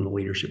come from the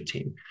leadership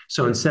team.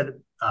 So instead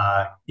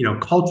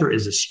of, culture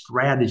is a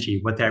strategy.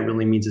 What that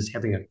really means is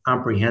having a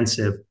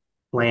comprehensive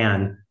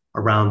plan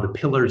around the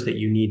pillars that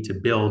you need to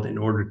build in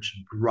order to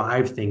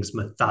drive things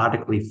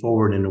methodically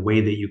forward in a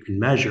way that you can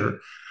measure.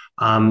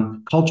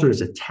 Culture is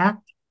a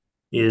tactic,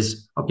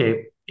 is,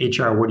 okay,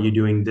 HR, what are you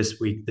doing this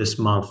week, this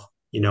month,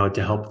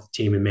 to help the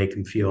team and make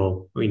them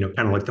feel, kind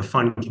of like the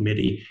fun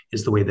committee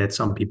is the way that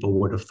some people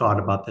would have thought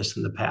about this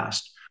in the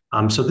past.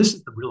 So this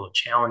is the real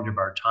challenge of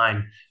our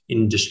time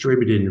in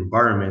distributed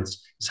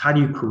environments, is how do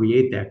you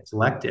create that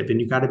collective?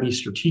 And you got to be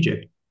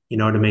strategic,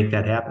 to make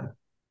that happen.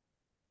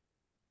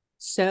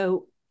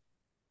 So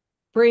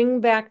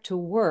bring back to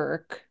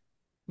work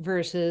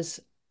versus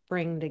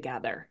bring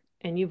together.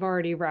 And you've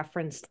already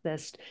referenced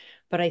this,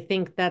 but I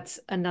think that's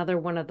another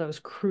one of those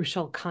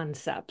crucial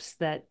concepts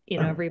that,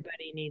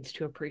 everybody needs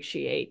to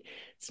appreciate.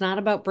 It's not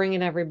about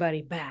bringing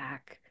everybody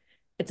back.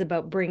 It's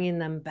about bringing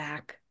them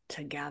back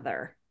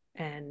together.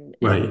 And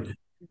Right.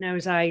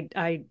 knows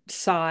I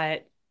saw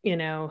it,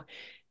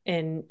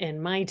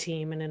 in my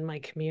team and in my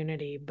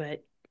community,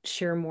 but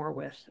share more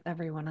with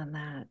everyone on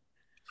that.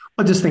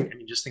 Well, just think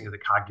of the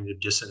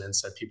cognitive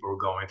dissonance that people were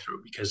going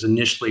through because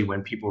initially,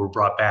 when people were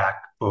brought back,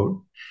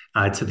 quote,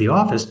 to the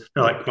office,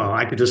 they're like, "Well,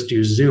 I could just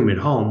do Zoom at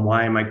home.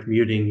 Why am I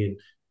commuting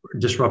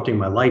and disrupting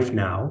my life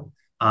now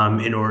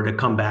in order to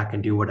come back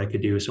and do what I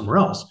could do somewhere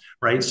else?"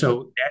 Right.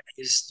 So that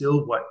is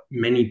still what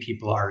many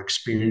people are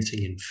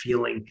experiencing and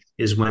feeling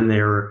is when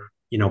they're,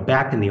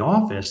 back in the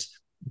office,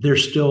 they're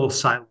still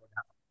silent,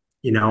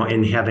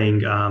 and having,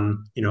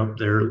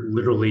 they're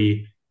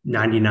literally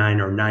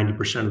 99 or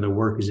 90% of the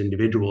work is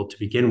individual to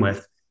begin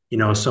with,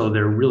 so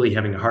they're really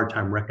having a hard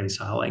time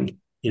reconciling,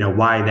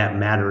 why that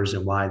matters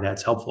and why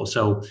that's helpful.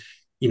 So,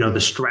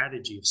 the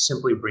strategy of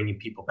simply bringing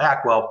people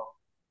back, well,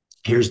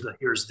 here's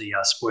the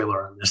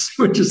spoiler on this,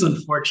 which is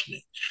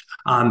unfortunate.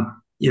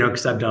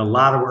 Because I've done a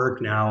lot of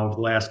work now over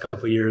the last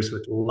couple of years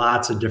with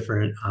lots of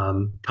different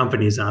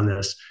companies on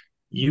this.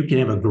 You can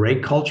have a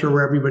great culture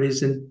where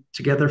everybody's in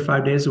together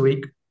 5 days a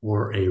week,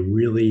 or a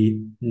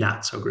really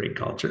not so great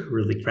culture,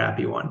 really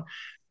crappy one.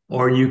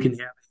 Or you can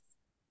have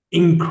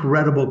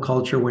incredible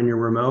culture when you're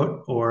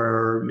remote,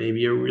 or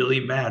maybe a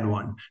really bad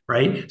one,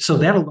 right? So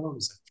that alone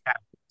is a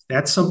catalyst.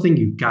 That's something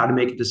you've got to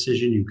make a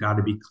decision. You've got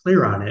to be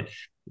clear on it.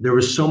 There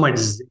was so much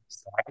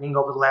zigzagging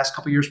over the last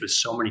couple of years with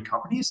so many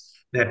companies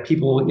that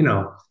people,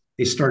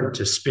 they started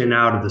to spin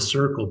out of the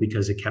circle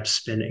because it kept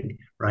spinning,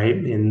 right?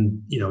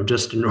 And,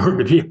 just in order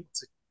to be able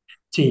to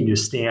continue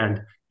to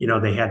stand,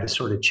 they had to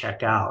sort of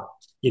check out,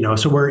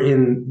 so we're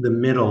in the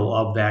middle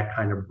of that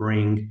kind of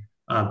bring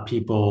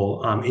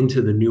people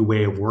into the new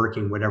way of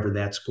working, whatever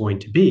that's going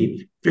to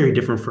be. Very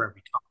different for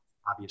every company,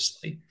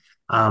 obviously.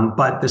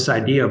 But this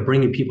idea of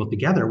bringing people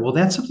together, well,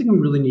 that's something we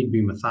really need to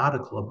be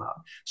methodical about.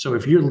 So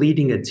if you're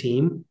leading a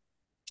team,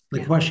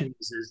 the question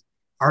is,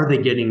 are they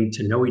getting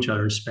to know each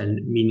other and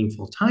spend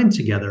meaningful time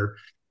together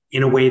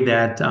in a way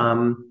that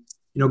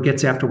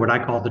gets after what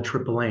I call the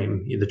triple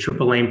aim. The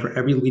triple aim for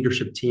every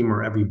leadership team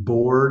or every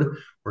board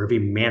or every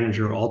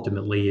manager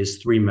ultimately is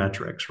three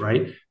metrics,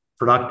 right?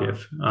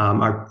 Productive,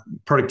 our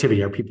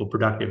productivity, are people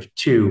productive?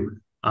 Two,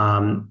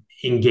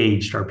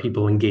 engaged, are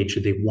people engaged?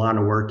 Do they want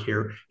to work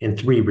here? And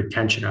three,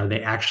 retention, are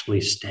they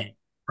actually staying,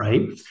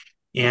 right?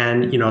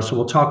 And, so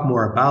we'll talk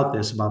more about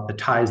this, about the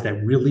ties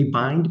that really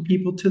bind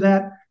people to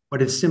that,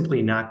 but it's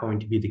simply not going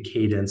to be the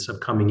cadence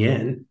of coming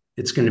in.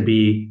 It's going to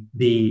be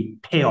the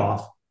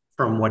payoff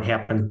from what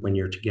happens when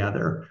you're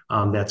together.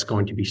 That's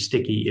going to be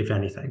sticky, if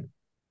anything.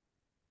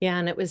 Yeah,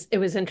 and it was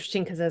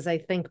interesting because as I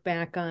think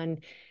back on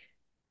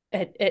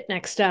at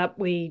Next Up,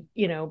 we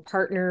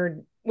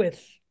partnered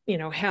with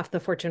half the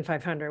Fortune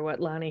 500,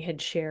 what Lonnie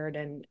had shared,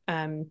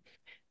 and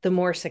the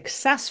more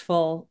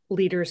successful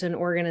leaders and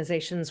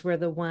organizations were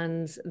the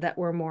ones that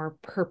were more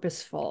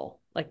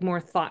purposeful, like more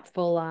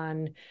thoughtful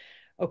on,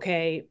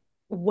 okay,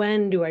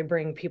 when do I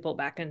bring people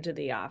back into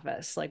the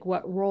office? Like,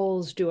 what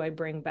roles do I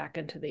bring back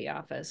into the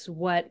office?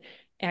 What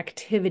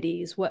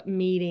activities, what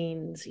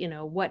meetings,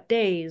 what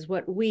days,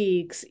 what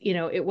weeks?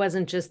 It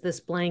wasn't just this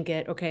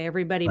blanket, okay,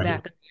 everybody Right.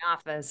 back in the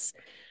office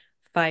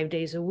 5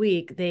 days a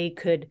week. They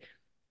could,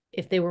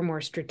 if they were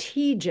more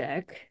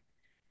strategic,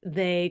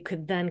 they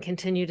could then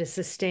continue to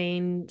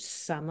sustain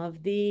some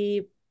of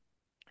the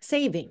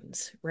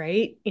savings,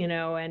 right?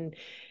 And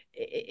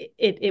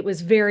it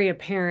was very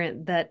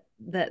apparent that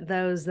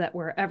those that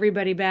were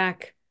everybody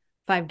back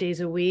 5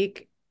 days a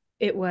week,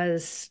 it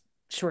was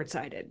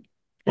short-sighted. And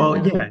Well,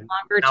 then yeah.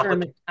 longer Now,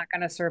 term, it's not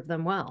going to serve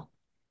them well.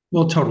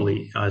 well,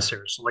 totally,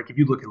 Sarah. So, like, if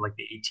you look at like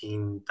the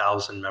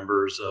 18,000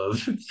 members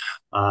of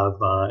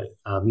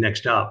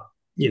Next Up,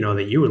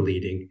 that you were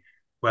leading,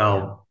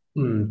 well,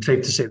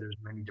 safe to say there's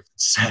many different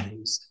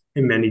settings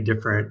and many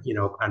different,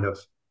 kind of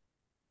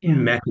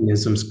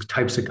mechanisms,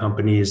 types of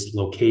companies,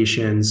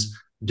 locations,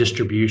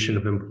 distribution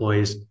of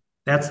employees.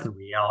 That's the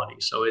reality.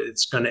 So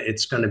it's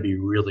gonna be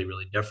really,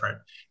 really different.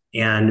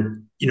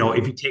 And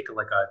if you take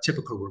like a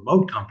typical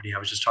remote company, I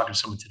was just talking to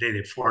someone today. They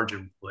have 400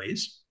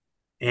 employees,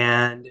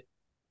 and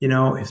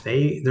if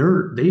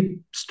they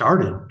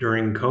started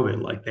during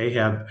COVID, like they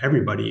have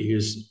everybody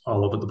who's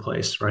all over the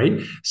place, right?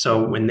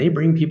 So when they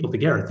bring people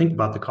together, think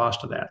about the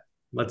cost of that.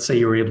 Let's say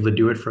you were able to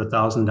do it for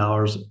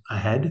 $1,000 a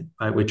head,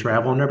 right, with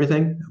travel and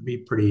everything. That'd be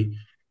pretty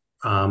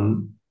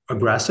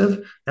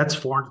aggressive. That's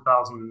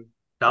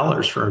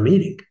 $400,000 for a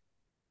meeting.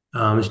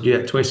 If you do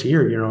that twice a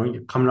year,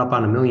 you're coming up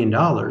on $1 million.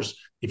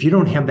 If you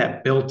don't have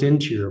that built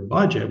into your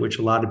budget, which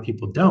a lot of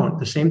people don't,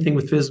 the same thing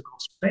with physical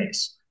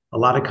space. A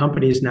lot of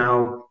companies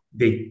now,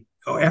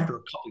 after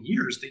a couple of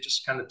years, they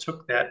just kind of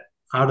took that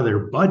out of their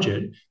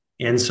budget.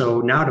 And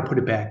so now to put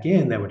it back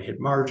in, that would hit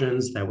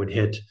margins, that would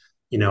hit,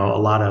 a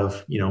lot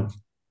of,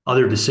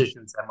 other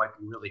decisions that might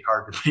be really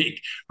hard to make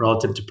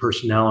relative to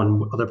personnel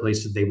and other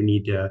places they would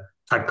need to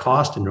cut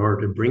cost in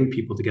order to bring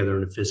people together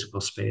in a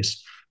physical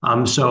space.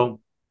 So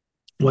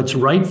what's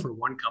right for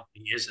one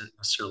company isn't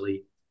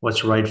necessarily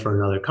what's right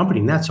for another company,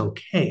 and that's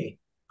okay.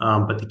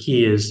 But the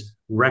key is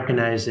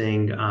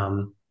recognizing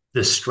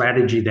the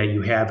strategy that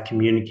you have,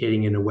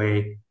 communicating in a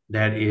way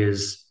that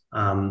is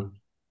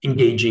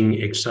engaging,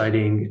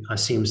 exciting,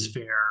 seems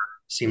fair,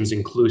 seems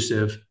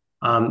inclusive.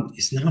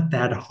 It's not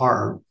that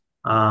hard,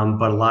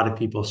 but a lot of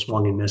people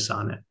swung and miss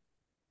on it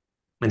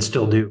and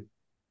still do.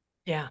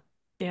 Yeah.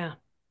 Yeah.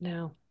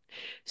 No.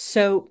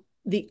 So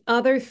the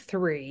other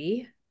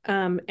three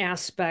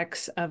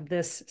aspects of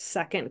this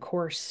second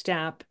core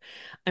step,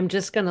 I'm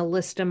just going to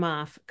list them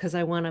off because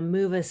I want to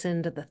move us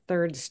into the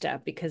third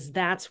step because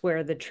that's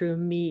where the true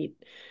meat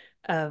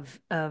of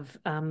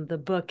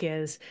the book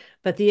is.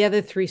 But the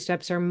other three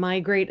steps are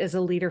migrate as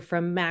a leader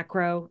from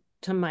macro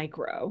to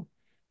micro.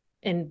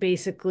 And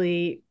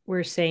basically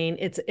we're saying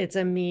it's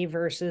a me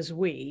versus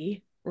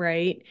we,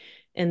 right?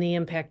 And the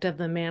impact of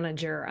the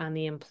manager on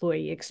the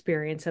employee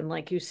experience. And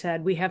like you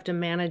said, we have to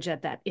manage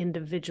at that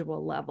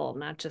individual level,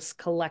 not just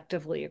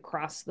collectively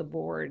across the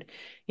board.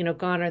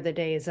 Gone are the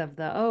days of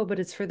but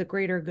it's for the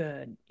greater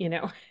good.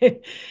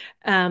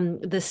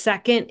 The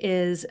second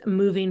is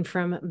moving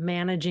from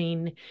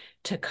managing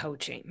to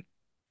coaching.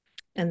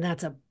 And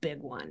that's a big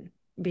one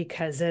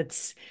because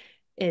it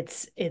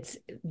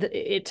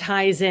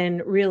ties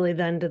in really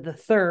then to the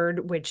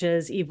third, which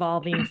is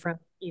evolving from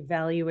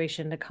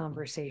evaluation to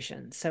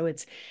conversation. So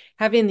it's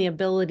having the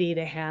ability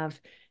to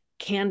have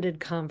candid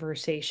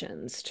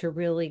conversations to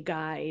really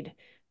guide,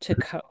 to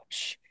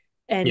coach,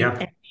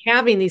 and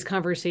having these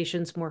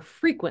conversations more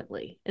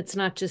frequently. It's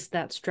not just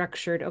that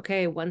structured,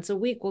 okay, once a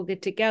week we'll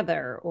get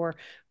together, or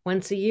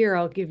once a year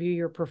I'll give you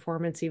your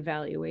performance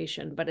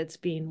evaluation, but it's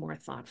being more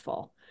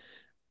thoughtful.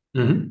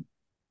 Mm-hmm.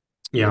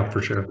 Yeah,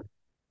 for sure.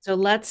 So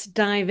let's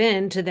dive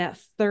into that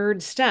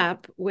third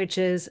step, which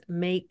is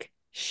make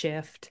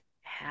shift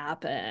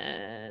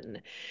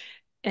happen.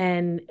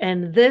 And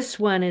this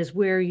one is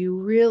where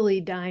you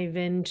really dive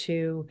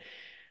into,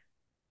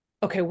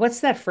 okay,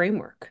 what's that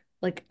framework?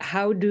 Like,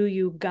 how do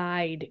you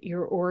guide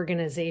your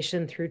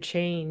organization through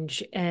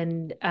change?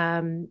 And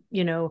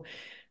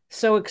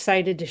so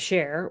excited to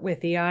share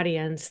with the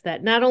audience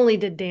that not only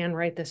did Dan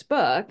write this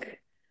book,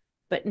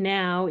 but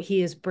now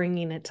he is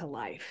bringing it to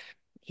life.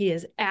 He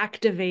is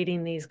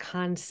activating these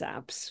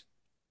concepts,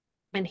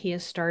 and he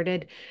has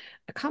started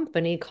a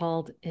company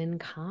called In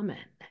Common.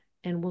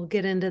 And we'll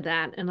get into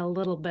that in a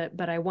little bit,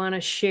 but I want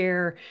to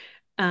share,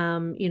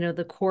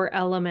 the core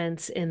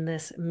elements in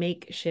this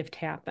make shift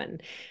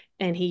happen.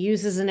 And he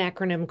uses an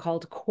acronym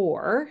called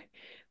CORE,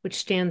 which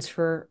stands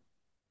for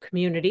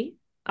community,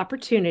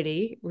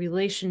 opportunity,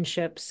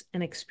 relationships,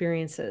 and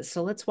experiences.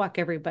 So let's walk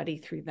everybody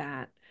through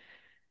that.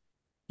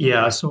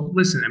 Yeah. So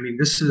listen, I mean,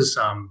 this is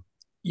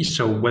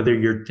so whether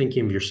you're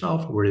thinking of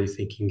yourself or whether you're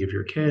thinking of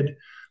your kid,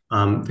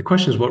 the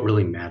question is what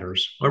really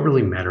matters. What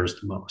really matters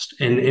the most,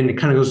 and it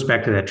kind of goes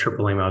back to that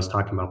triple aim I was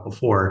talking about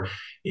before.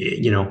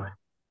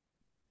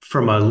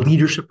 From a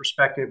leadership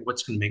perspective,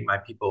 what's going to make my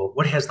people?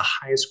 What has the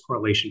highest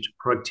correlation to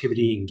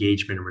productivity,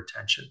 engagement, and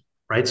retention?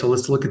 Right. So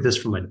let's look at this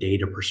from a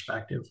data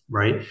perspective.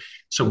 Right.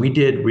 So we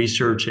did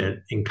research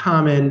In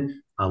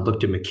Common,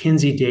 looked at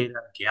McKinsey data,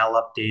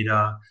 Gallup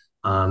data.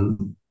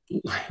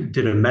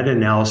 Did a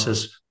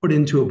meta-analysis, put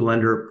into a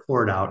blender,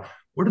 pour it out.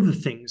 What are the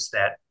things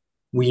that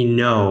we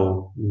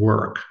know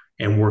work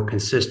and work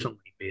consistently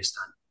based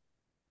on?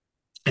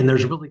 And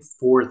there's really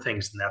four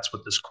things, and that's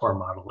what this core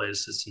model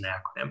is. It's an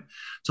acronym.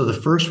 So the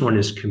first one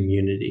is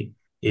community,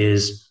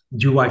 is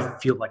do I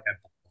feel like I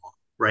belong,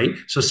 right?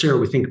 So Sarah,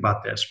 we think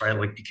about this, right?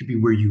 Like it could be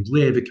where you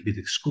live, it could be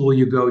the school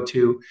you go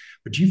to,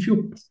 but do you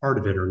feel part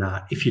of it or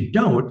not? If you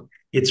don't,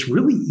 it's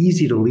really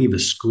easy to leave a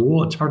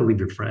school. It's hard to leave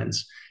your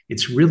friends.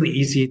 It's really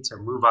easy to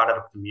move out of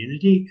a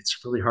community. It's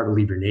really hard to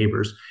leave your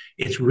neighbors.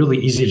 It's really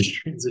easy to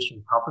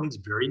transition companies.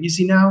 Very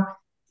easy now.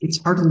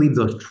 It's hard to leave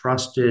those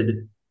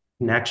trusted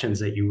connections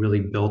that you really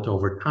built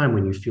over time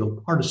when you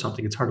feel part of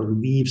something. It's hard to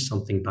leave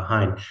something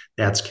behind.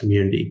 That's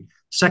community.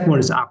 Second one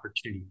is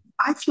opportunity.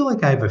 I feel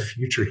like I have a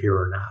future here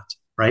or not,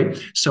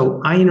 right?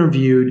 So I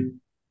interviewed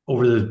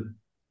over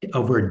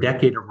a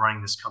decade of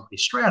running this company,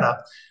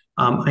 Strata.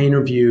 I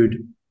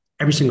interviewed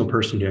every single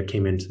person that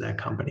came into that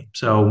company.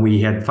 So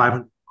we had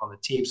 500 on the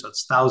team. So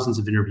it's thousands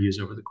of interviews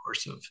over the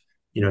course of,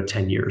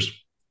 10 years.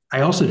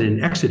 I also did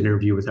an exit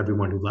interview with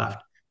everyone who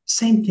left.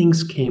 Same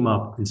things came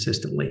up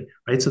consistently,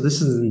 right? So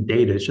this isn't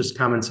data, it's just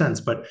common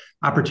sense, but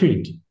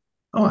opportunity.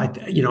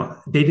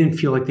 They didn't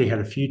feel like they had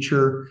a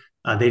future.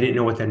 They didn't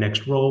know what their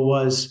next role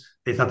was.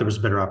 They thought there was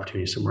a better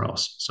opportunity somewhere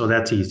else. So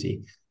that's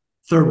easy.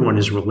 Third one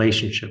is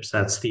relationships.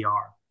 That's the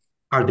R.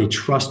 Are they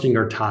trusting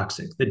or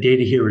toxic? The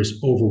data here is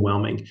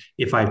overwhelming.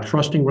 If I have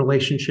trusting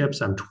relationships,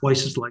 I'm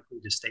twice as likely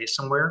to stay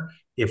somewhere.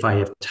 If I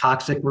have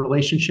toxic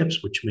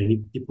relationships, which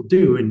many people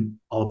do, and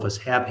all of us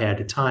have had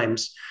at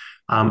times,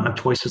 I'm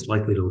twice as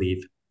likely to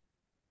leave.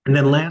 And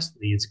then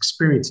lastly, it's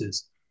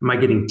experiences. Am I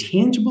getting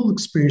tangible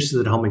experiences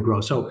that help me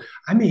grow? So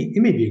it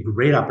may be a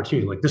great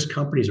opportunity. Like this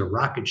company's a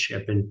rocket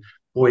ship, and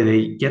boy,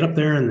 they get up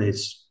there and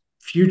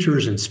future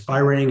is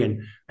inspiring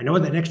and I know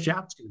what the next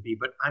job is going to be,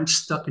 but I'm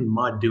stuck in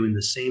mud doing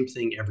the same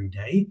thing every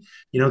day.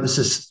 This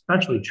is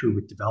especially true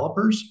with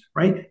developers,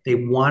 right? They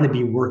want to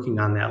be working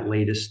on that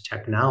latest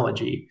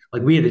technology.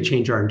 Like we had to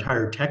change our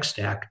entire tech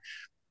stack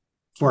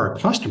for our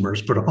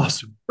customers, but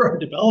also for our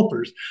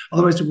developers.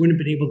 Otherwise, we wouldn't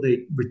have been able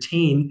to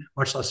retain,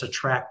 much less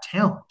attract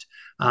talent.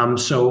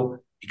 So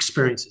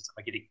experiences,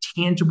 I'm getting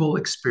tangible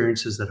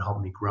experiences that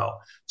help me grow.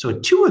 So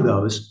two of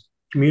those,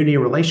 community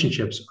and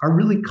relationships, are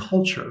really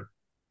culture.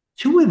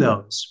 Two of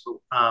those,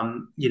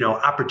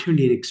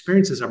 opportunity and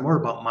experiences are more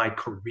about my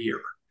career,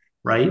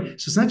 right?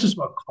 So it's not just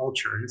about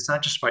culture and it's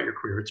not just about your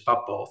career, it's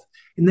about both.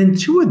 And then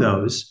two of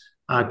those,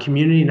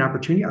 community and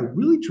opportunity, are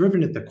really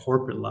driven at the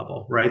corporate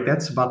level, right?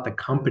 That's about the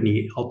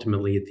company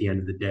ultimately at the end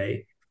of the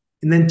day.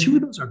 And then two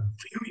of those are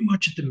very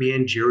much at the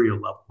managerial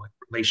level, like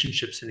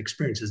relationships and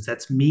experiences.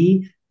 That's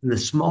me and the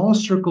small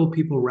circle of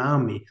people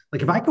around me.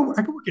 Like if I could work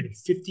at a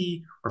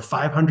 50 or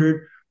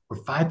 500 or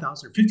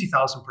 5,000 or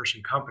 50,000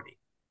 person company,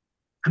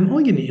 I'm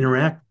only going to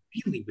interact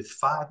really with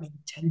 5, maybe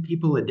 10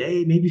 people a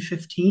day, maybe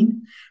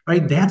 15,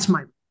 right? That's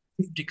my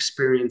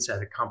experience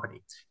at a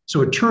company.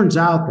 So it turns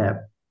out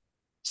that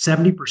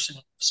 70%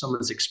 of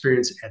someone's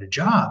experience at a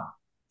job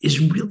is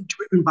really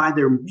driven by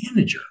their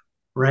manager,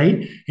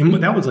 right?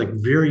 And that was like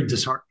very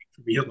disheartening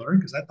for me to learn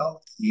because I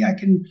thought, yeah, I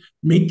can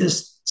make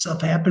this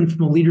stuff happen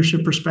from a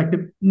leadership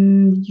perspective.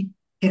 You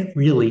can't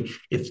really.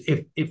 If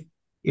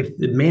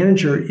the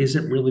manager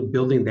isn't really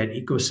building that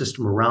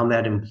ecosystem around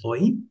that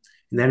employee,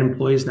 and that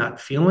employee is not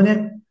feeling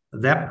it,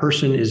 that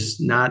person is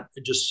not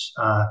just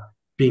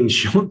being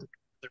shown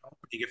they're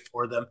opening it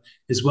for them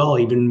as well,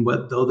 even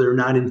though they're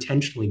not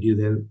intentionally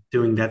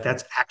doing that.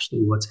 That's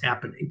actually what's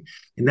happening.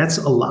 And that's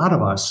a lot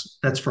of us.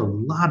 That's for a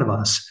lot of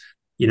us,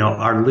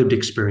 our lived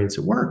experience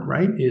at work,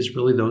 right, is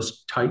really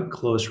those tight,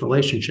 close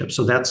relationships.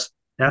 So that's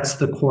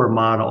the core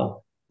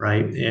model,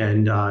 right?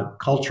 And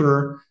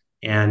culture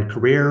and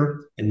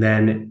career, and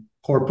then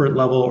corporate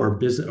level or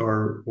business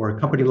or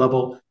company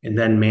level, and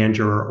then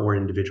manager or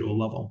individual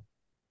level.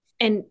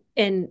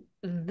 And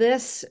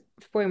this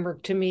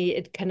framework, to me,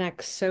 it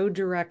connects so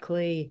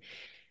directly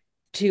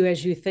to,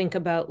 as you think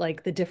about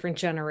like the different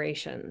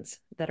generations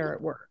that are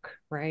at work,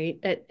 right?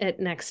 At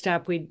Next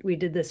Step, we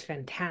did this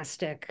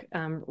fantastic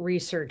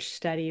research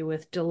study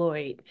with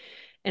Deloitte,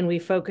 and we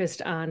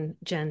focused on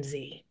Gen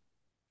Z.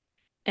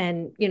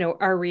 And,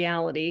 our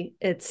reality,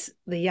 it's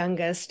the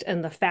youngest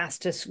and the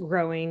fastest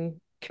growing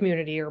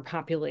community or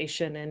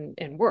population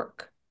in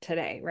work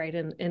today, right?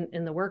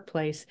 In the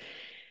workplace.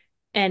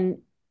 And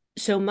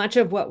so much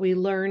of what we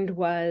learned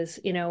was,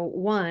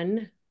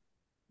 one,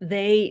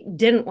 they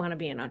didn't want to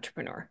be an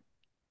entrepreneur.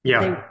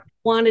 Yeah. They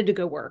wanted to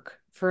go work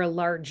for a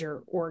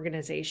larger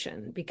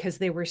organization because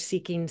they were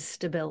seeking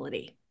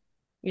stability.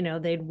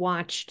 They'd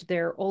watched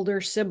their older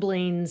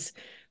siblings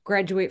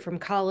graduate from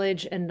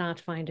college and not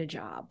find a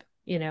job.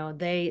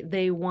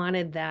 They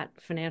wanted that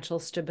financial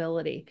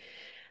stability.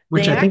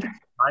 Which I think is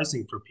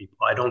surprising for people.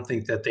 I don't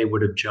think that they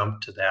would have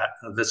jumped to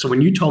that. So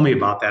when you told me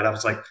about that, I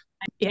was like,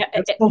 yeah,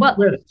 well,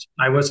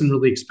 I wasn't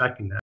really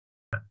expecting that.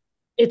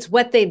 It's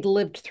what they'd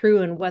lived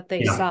through and what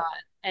they saw.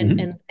 And, Mm-hmm.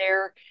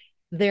 and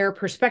their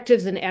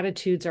perspectives and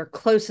attitudes are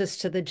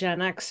closest to the Gen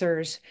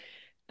Xers.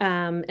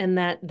 And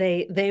that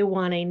they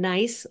want a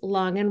nice,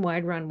 long and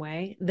wide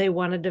runway. They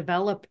want to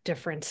develop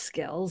different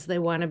skills. They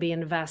want to be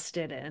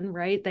invested in,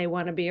 right? They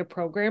want to be a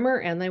programmer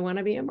and they want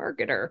to be a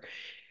marketer.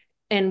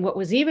 And what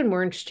was even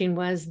more interesting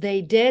was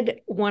they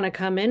did want to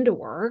come into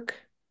work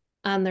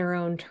on their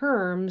own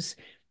terms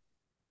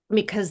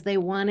because they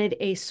wanted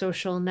a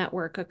social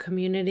network, a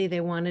community.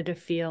 They wanted to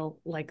feel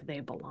like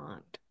they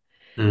belonged.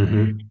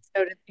 Mm-hmm.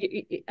 So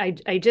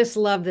I just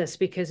love this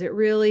because it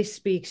really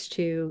speaks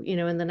to,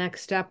 in the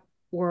Next Step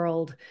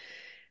world,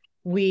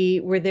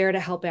 we were there to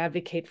help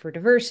advocate for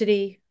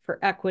diversity, for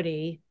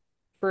equity,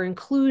 for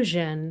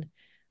inclusion,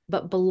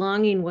 but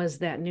belonging was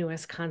that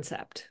newest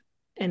concept.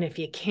 And if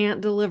you can't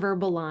deliver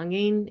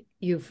belonging,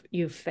 you've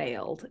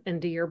failed.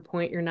 And to your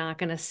point, you're not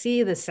going to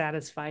see the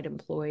satisfied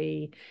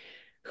employee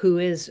who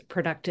is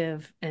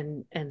productive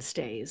and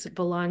stays.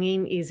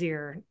 Belonging,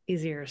 easier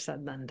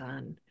said than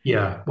done.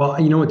 Yeah. Well,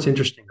 what's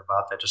interesting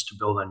about that, just to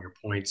build on your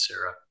point,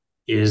 Sarah,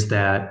 is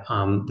that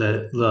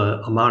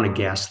the amount of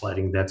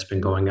gaslighting that's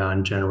been going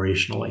on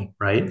generationally,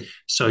 right?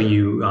 So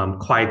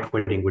quiet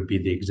quitting would be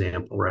the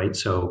example, right?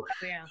 So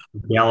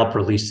Gallup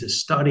released this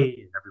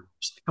study, and everyone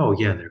was like, "Oh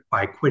yeah, they're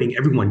quiet quitting."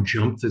 Everyone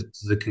jumped to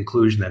the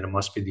conclusion that it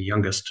must be the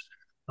youngest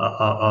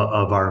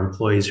of our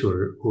employees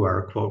who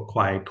are quote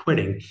quiet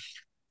quitting.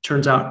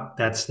 Turns out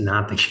that's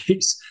not the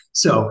case.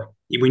 So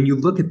when you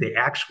look at the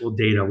actual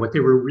data, what they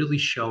were really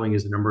showing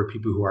is the number of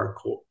people who are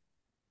quote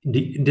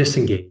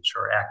disengaged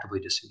or actively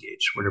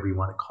disengaged, whatever you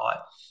want to call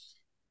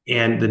it.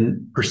 And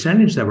the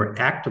percentage that were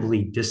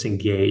actively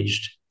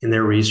disengaged in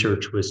their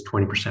research was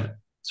 20%.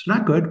 So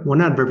not good. One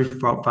out of every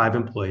 5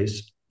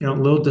 employees, a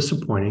little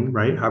disappointing,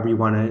 right? However you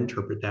want to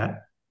interpret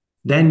that.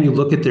 Then you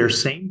look at their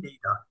same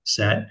data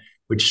set,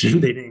 which they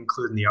didn't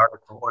include in the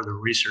article or the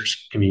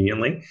research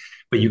conveniently,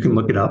 but you can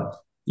look it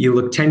up. You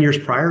look 10 years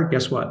prior,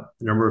 guess what?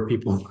 The number of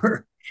people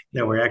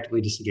that were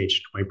actively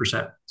disengaged,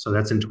 20%. So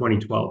that's in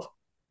 2012.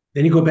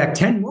 Then you go back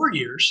 10 more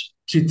years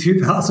to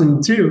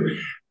 2002,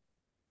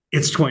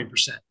 it's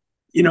 20%.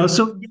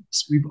 So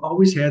yes, we've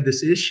always had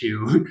this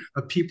issue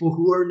of people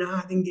who are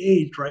not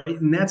engaged, right?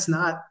 And that's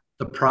not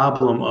the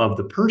problem of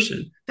the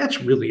person.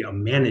 That's really a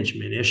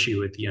management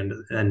issue at the end of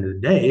the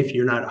day. If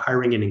you're not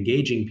hiring and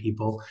engaging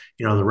people,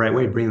 the right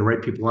way, bringing the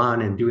right people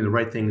on and doing the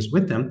right things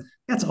with them,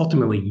 that's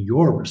ultimately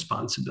your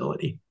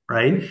responsibility,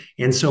 right?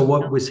 And so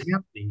what was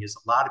happening is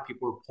a lot of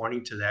people were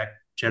pointing to that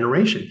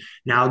generation.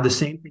 Now, the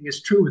same thing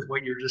is true with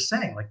what you're just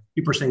saying. Like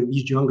people are saying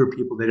these younger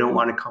people, they don't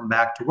want to come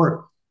back to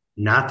work.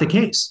 Not the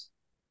case,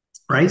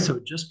 right? So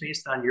just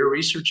based on your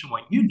research and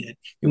what you did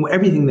and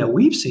everything that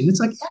we've seen,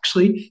 it's like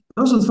actually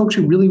those are the folks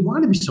who really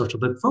want to be social.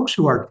 The folks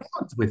who are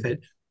talented with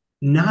it,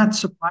 not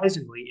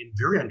surprisingly and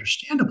very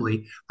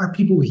understandably, are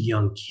people with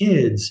young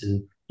kids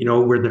and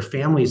where their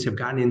families have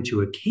gotten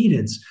into a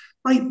cadence,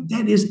 right?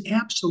 That is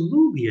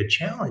absolutely a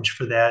challenge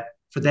for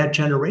that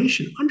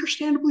generation,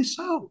 understandably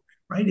so,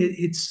 right?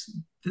 It's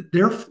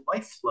their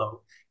life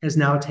flow has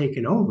now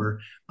taken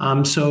over.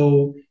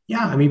 So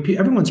yeah, I mean,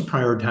 everyone's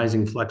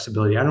prioritizing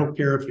flexibility. I don't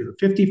care if you're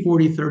 50,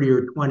 40, 30,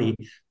 or 20.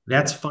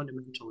 That's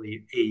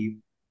fundamentally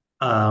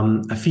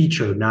a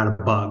feature, not a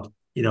bug,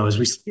 as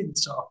we see in the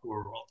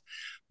software world.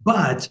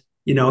 But,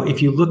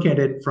 if you look at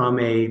it from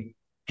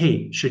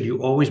hey, should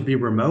you always be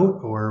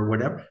remote or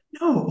whatever?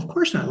 No, of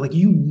course not. Like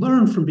you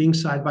learn from being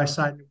side by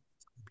side with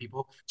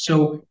people.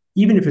 So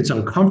even if it's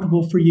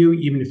uncomfortable for you,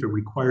 even if it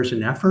requires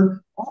an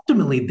effort,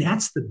 ultimately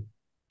that's the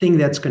thing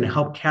that's going to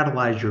help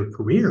catalyze your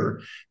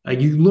career.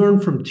 You learn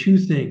from two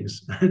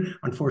things.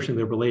 Unfortunately,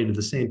 they're related to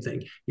the same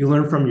thing. You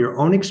learn from your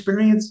own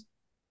experience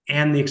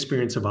and the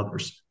experience of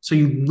others. So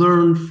you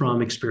learn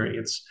from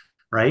experience,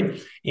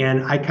 right?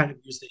 And I kind of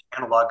use the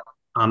analog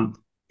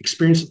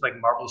experiences like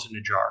marbles in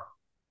a jar.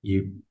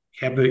 You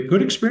have a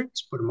good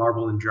experience, put a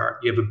marble in a jar.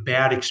 You have a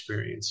bad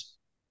experience,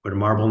 put a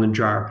marble in a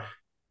jar.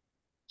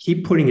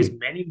 Keep putting as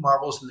many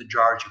marbles in the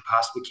jar as you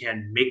possibly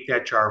can. Make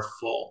that jar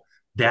full.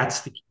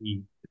 That's the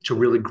key to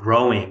really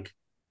growing,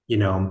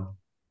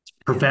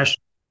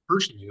 professionally,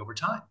 personally over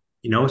time.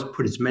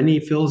 Fill as many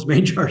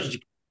jars as you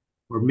can,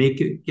 or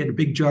get a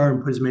big jar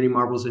and put as many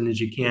marbles in as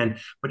you can.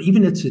 But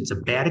even if it's a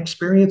bad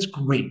experience,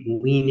 great,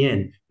 lean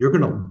in. You're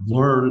going to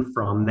learn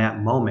from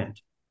that moment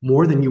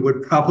more than you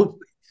would probably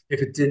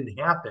if it didn't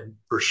happen,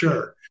 for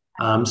sure.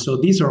 So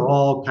these are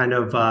all kind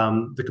of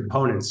the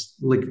components,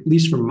 like at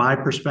least from my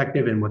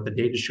perspective and what the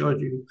data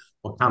shows you,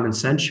 what common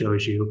sense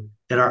shows you,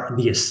 that are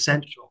the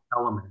essential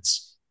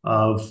elements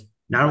of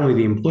not only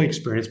the employee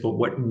experience, but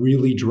what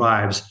really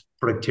drives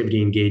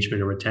productivity,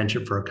 engagement, and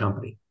retention for a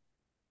company.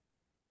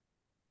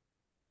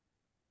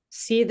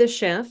 See the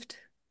shift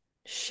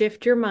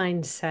your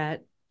mindset,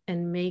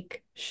 and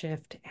make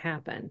shift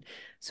happen.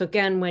 So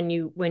again, when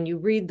you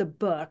read the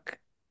book,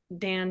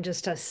 Dan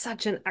just does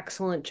such an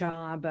excellent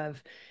job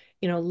of,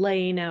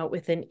 laying out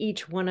within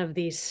each one of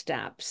these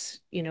steps,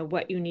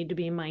 what you need to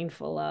be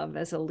mindful of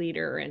as a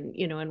leader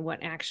and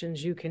what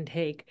actions you can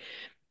take.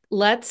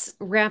 Let's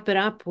wrap it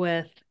up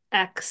with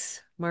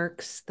X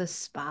marks the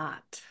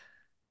spot.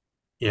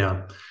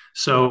 Yeah.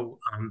 So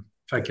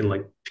if I can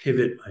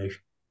pivot my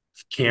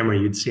camera,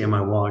 you'd see on my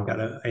wall,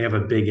 I have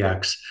a big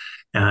X.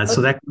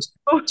 So that goes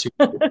to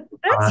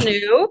that's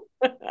new.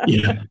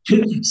 Yeah.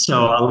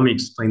 So let me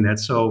explain that.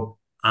 So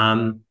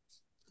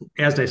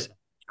as I said,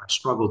 I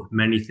struggled with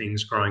many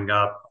things growing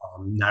up,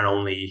 not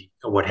only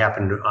what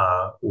happened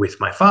with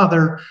my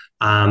father,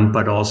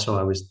 but also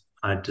I was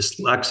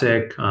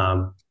dyslexic,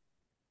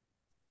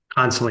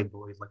 constantly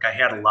bullied. Like I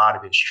had a lot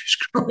of issues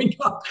growing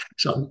up.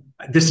 So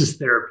this is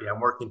therapy.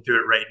 I'm working through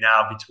it right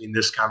now between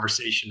this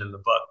conversation and the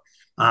book.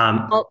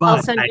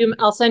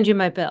 I'll send you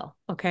my bill.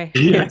 Okay.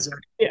 Yeah.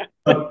 Exactly. Yeah.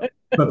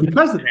 But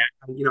because of that,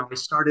 I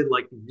started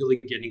really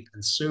getting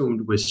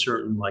consumed with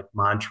certain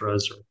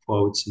mantras or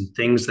quotes and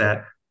things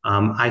that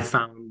I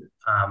found,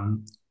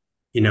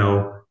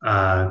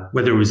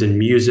 whether it was in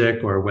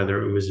music or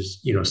whether it was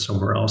just,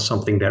 somewhere else,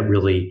 something that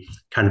really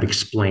kind of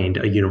explained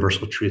a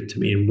universal truth to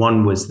me. And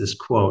one was this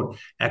quote: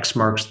 "X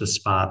marks the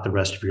spot. The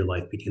rest of your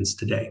life begins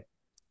today."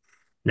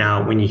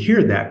 Now, when you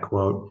hear that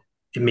quote,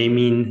 it may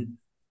mean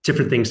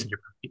different things to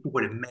different people.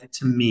 What it meant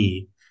to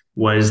me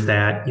was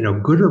that,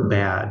 good or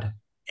bad,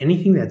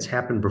 anything that's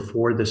happened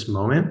before this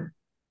moment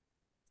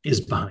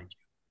is behind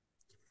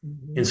you.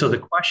 Mm-hmm. And so the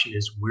question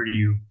is, where do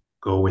you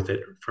go with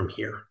it from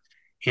here?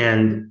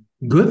 And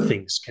good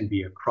things can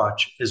be a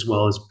crutch as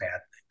well as bad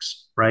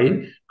things,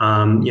 right?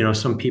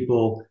 Some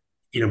people,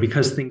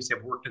 because things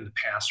have worked in the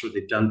past or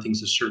they've done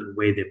things a certain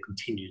way, they've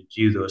continued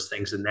to do those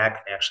things, and that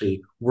can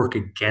actually work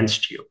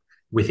against you.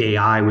 With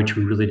AI, which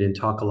we really didn't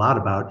talk a lot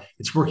about,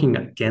 it's working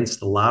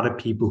against a lot of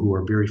people who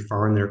are very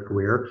far in their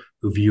career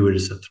who view it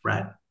as a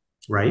threat,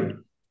 right?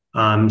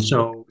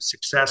 So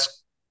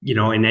success,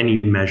 in any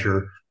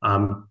measure,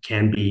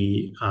 can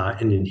be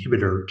an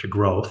inhibitor to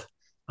growth.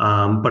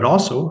 But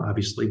also,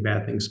 obviously,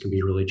 bad things can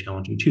be really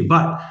challenging too.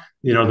 But,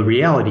 the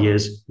reality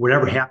is,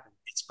 whatever happened,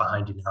 it's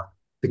behind you now.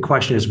 The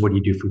question is, what do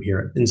you do from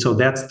here? And so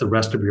that's the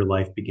rest of your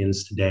life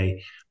begins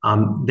today.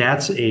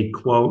 That's a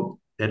quote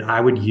that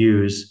I would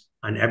use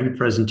on every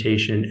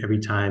presentation, every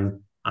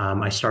time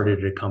I started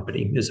at a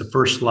company. As the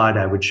first slide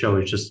I would show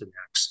is just the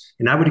next.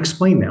 And I would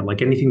explain that,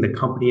 like anything the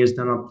company has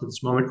done up to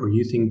this moment, or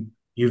you think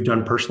you've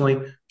done personally,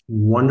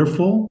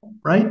 wonderful,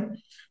 right?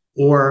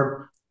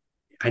 Or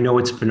I know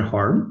it's been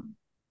hard.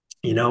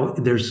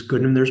 There's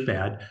good and there's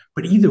bad,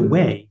 but either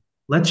way,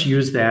 let's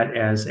use that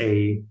as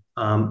a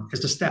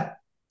step,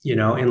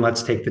 and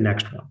let's take the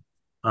next one.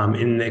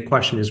 And the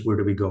question is, where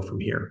do we go from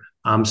here?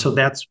 So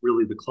that's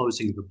really the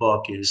closing of the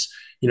book is,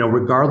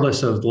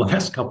 regardless of the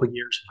last couple of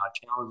years and how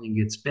challenging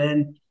it's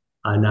been,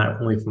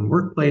 not only from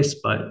workplace,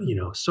 but,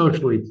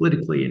 socially,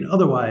 politically, and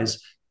otherwise,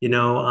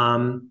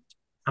 I'm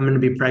going to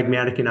be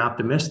pragmatic and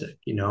optimistic.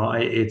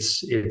 It's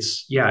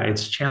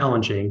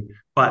challenging,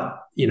 but,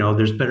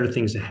 there's better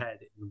things ahead.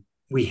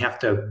 We have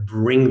to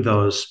bring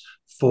those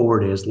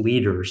forward as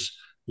leaders,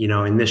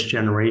 in this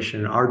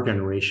generation, our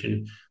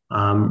generation,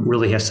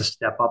 really has to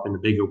step up in a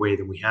bigger way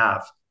than we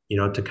have,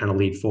 to kind of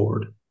lead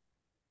forward.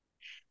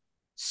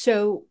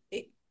 So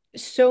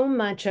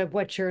much of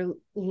what you're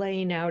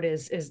laying out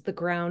is the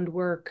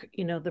groundwork,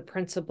 the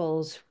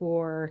principles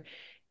for,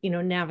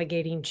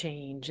 navigating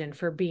change and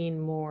for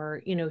being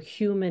more,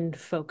 human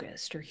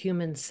focused or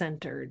human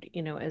centered,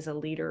 as a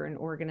leader and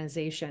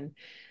organization.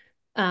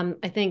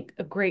 I think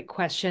a great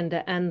question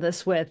to end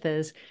this with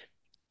is,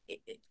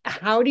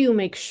 how do you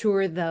make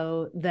sure,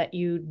 though, that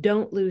you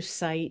don't lose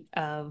sight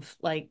of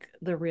like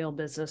the real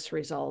business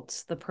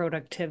results, the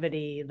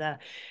productivity,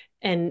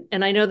 and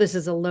I know this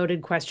is a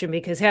loaded question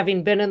because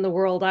having been in the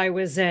world I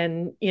was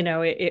in,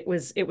 it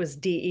was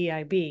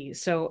DEIB.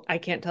 So I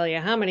can't tell you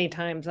how many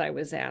times I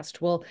was asked,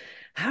 well,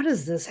 how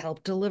does this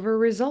help deliver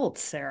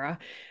results, Sarah?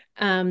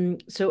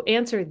 So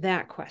answer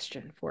that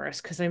question for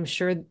us, because I'm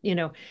sure,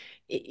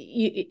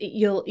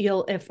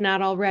 you'll, if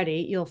not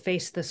already, you'll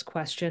face this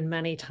question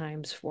many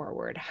times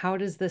forward. How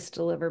does this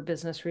deliver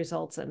business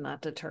results and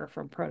not deter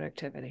from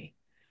productivity?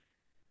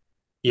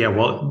 Yeah,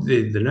 well,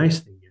 the nice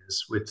thing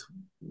is with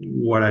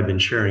what I've been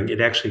sharing, it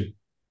actually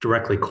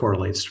directly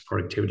correlates to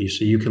productivity.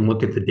 So you can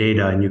look at the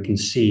data and you can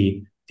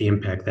see the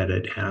impact that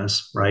it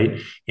has, right?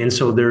 And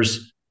so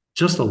there's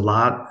just a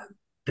lot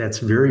that's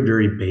very,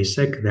 very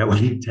basic that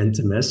we tend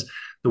to miss.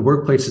 The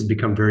workplace has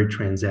become very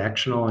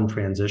transactional and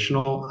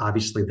transitional.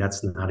 Obviously,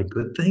 that's not a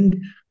good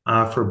thing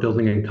for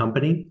building a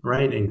company,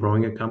 right? And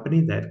growing a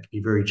company. That can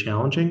be very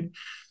challenging.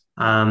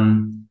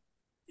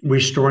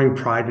 Restoring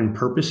pride and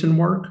purpose in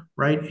work,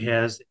 right,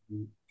 has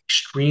an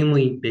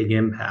extremely big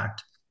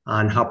impact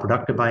on how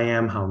productive I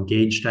am, how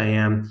engaged I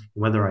am,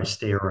 whether I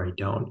stay or I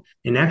don't.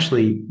 And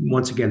actually,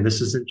 once again,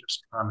 this isn't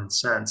just common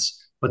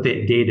sense, but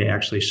the data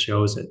actually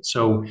shows it.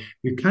 So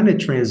we kind of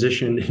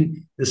transitioned.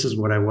 This is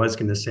what I was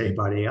going to say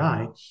about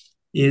AI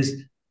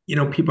is,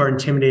 people are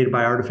intimidated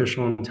by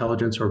artificial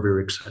intelligence or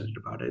very excited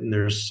about it. And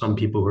there's some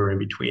people who are in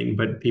between,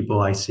 but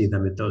I see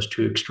them at those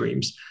two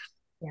extremes.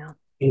 Yeah.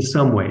 In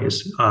some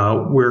ways,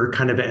 we're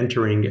kind of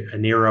entering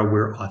an era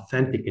where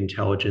authentic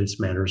intelligence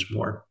matters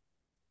more.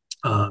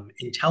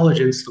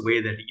 Intelligence, the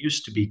way that it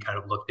used to be kind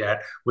of looked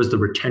at, was the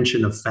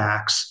retention of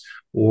facts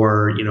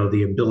or,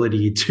 the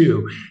ability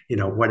to,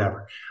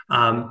 whatever,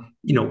 kind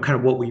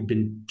of what we've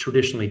been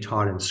traditionally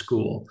taught in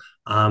school.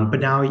 But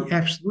now,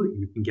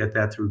 absolutely, you can get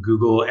that through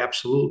Google.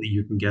 Absolutely,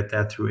 you can get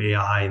that through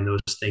AI. And those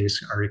things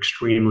are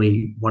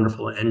extremely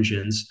wonderful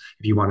engines,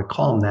 if you want to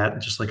call them that,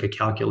 just like a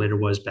calculator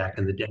was back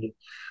in the day.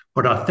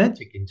 But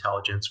authentic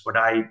intelligence, what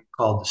I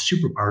call the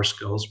superpower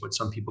skills, what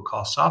some people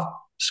call soft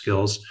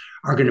skills,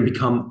 are going to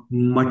become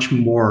much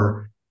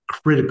more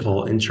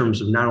critical in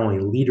terms of not only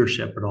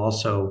leadership, but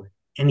also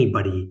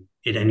anybody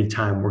at any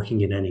time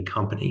working in any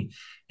company.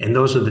 And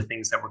those are the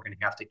things that we're going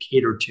to have to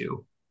cater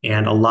to.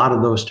 And a lot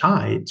of those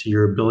tie to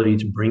your ability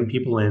to bring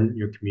people in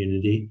your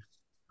community,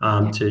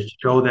 to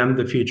show them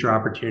the future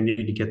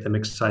opportunity, to get them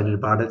excited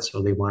about it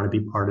so they want to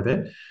be part of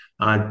it,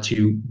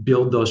 to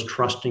build those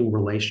trusting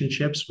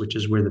relationships, which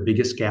is where the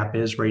biggest gap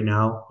is right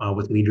now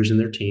with leaders in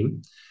their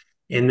team,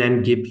 and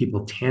then give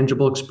people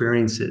tangible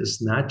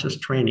experiences, not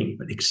just training,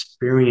 but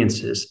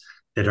experiences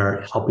that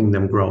are helping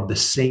them grow. The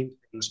same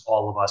things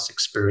all of us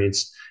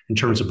experienced in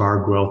terms of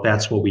our growth,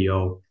 that's what we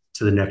owe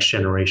to the next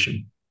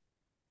generation.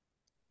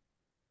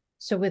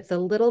 So with the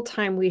little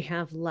time we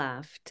have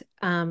left,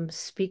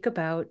 speak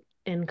about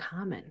in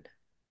common.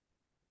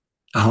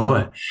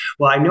 Oh,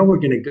 well, I know we're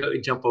going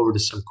to jump over to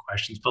some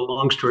questions, but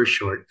long story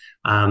short,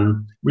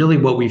 really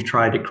what we've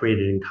tried to create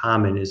in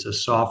common is a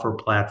software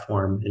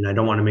platform. And I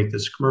don't want to make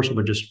this commercial,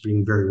 but just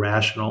being very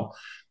rational,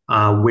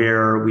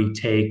 where we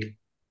take,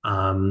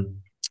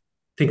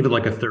 think of it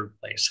like a third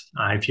place.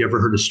 If you ever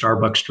heard of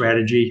Starbucks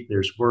strategy,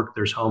 there's work,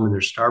 there's home, and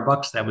there's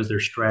Starbucks. That was their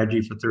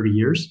strategy for 30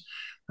 years.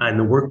 In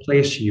the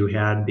workplace, you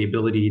had the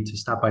ability to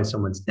stop by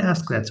someone's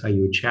desk. That's how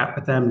you would chat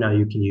with them. Now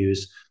you can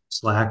use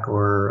Slack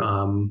or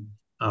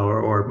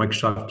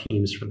Microsoft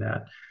Teams for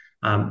that.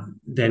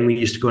 Then we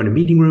used to go into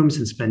meeting rooms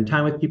and spend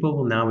time with people.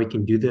 Well, now we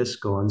can do this,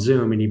 go on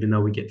Zoom, and even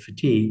though we get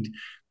fatigued,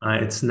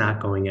 it's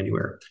not going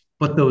anywhere.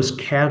 But those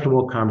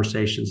casual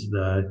conversations,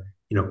 the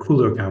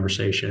cooler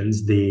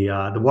conversations, the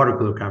water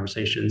cooler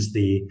conversations,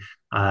 the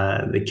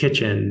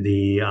kitchen,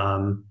 the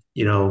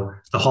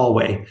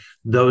hallway,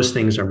 those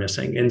things are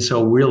missing. And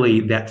so really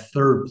that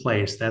third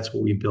place, that's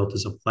what we built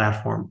as a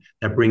platform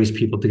that brings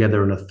people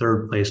together in a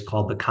third place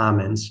called the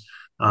Commons,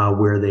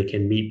 where they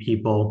can meet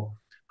people,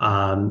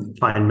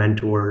 find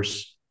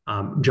mentors,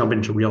 jump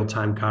into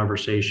real-time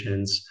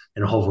conversations,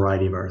 and a whole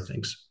variety of other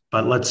things.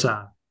 But let's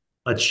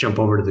jump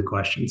over to the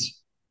questions.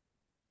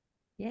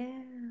 Yeah.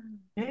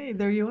 Hey,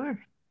 there you are.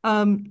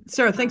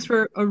 Sarah, thanks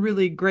for a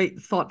really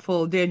great,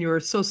 thoughtful. Dan, you were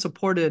so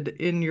supported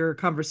in your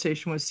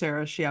conversation with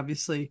Sarah. She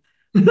obviously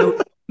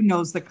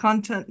knows the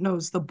content,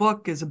 knows the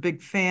book, is a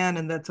big fan,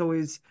 and that's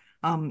always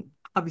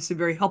obviously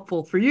very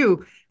helpful for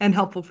you and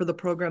helpful for the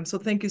program. So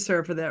thank you,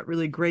 Sarah, for that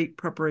really great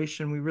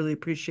preparation. We really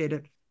appreciate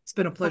it. It's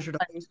been a pleasure to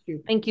host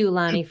you. Thank you,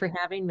 Lonnie, for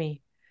having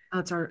me.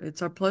 It's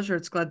our pleasure.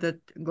 It's glad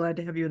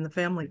to have you in the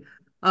family.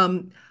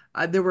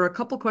 There were a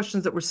couple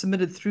questions that were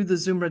submitted through the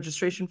Zoom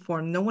registration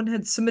form. No one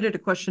had submitted a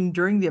question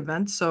during the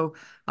event, so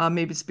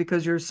maybe it's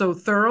because you're so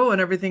thorough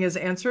and everything is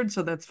answered,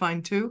 so that's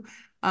fine too.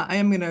 I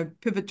am going to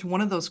pivot to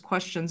one of those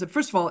questions. And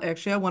first of all,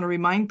 actually, I want to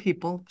remind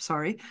people,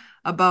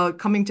 about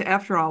coming to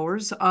After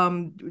Hours.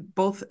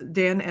 Both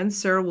Dan and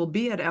Sarah will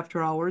be at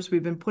After Hours.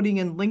 We've been putting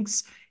in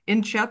links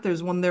in chat.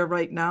 There's one there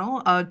right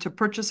now to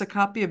purchase a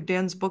copy of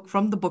Dan's book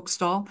from the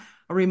bookstall.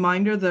 A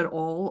reminder that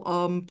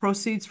all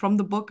proceeds from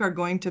the book are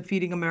going to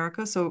Feeding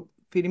America. So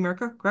Feeding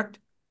America, correct?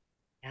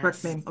 Yes.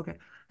 Correct name. Okay.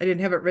 I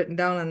didn't have it written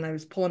down and I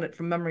was pulling it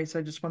from memory. So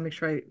I just want to make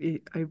sure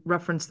I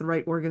reference the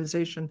right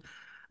organization.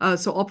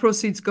 So all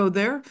proceeds go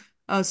there.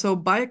 So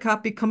buy a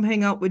copy, come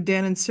hang out with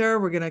Dan and Sarah.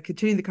 We're going to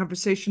continue the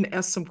conversation,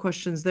 ask some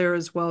questions there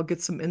as well,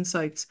 get some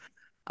insights.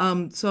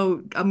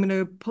 So I'm going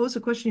to pose a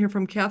question here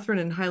from Catherine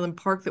in Highland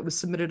Park that was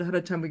submitted ahead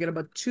of time. We got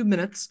about 2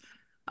 minutes.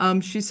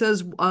 She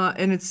says,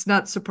 and it's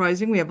not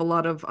surprising, we have a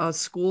lot of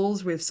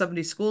schools. We have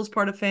 70 schools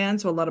part of FAN,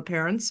 so a lot of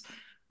parents.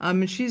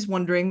 And she's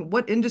wondering,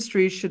 what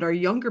industries should our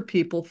younger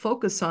people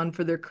focus on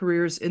for their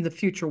careers in the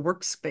future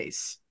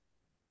workspace?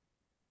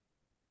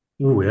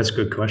 Ooh, that's a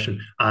good question.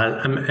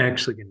 I'm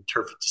actually going to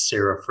turf it to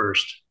Sarah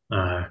first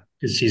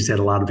because she's had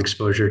a lot of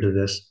exposure to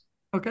this.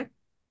 Okay.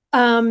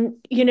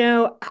 You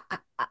know,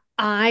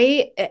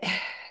 I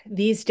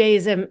these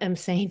days am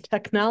saying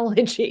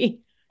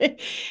technology.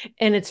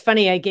 And it's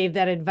funny, I gave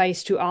that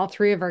advice to all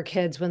three of our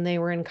kids when they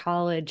were in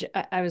college.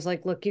 I was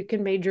like, look, you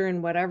can major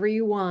in whatever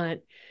you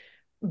want,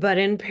 but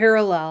in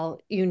parallel,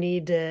 you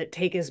need to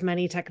take as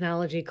many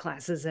technology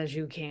classes as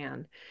you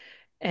can.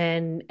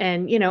 And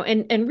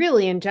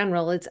really in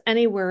general, it's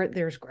anywhere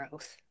there's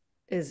growth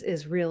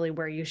is really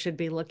where you should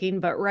be looking.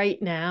 But right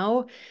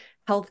now,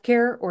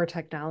 healthcare or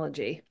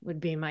technology would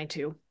be my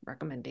two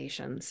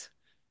recommendations.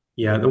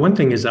 Yeah, the one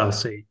thing is I'll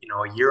say,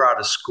 a year out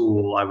of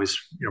school, I was,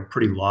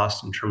 pretty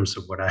lost in terms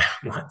of what I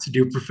want to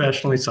do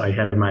professionally. So I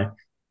had my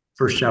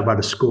first job out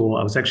of school.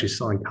 I was actually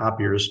selling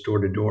copiers door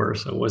to door.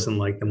 So it wasn't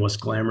like the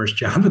most glamorous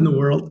job in the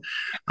world.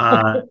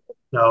 Uh,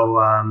 so,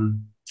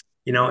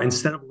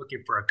 instead of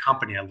looking for a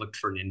company, I looked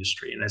for an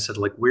industry. And I said,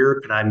 like,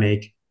 where could I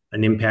make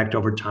an impact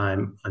over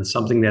time on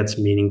something that's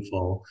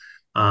meaningful,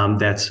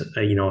 that's,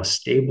 a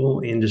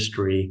stable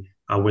industry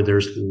where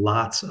there's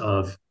lots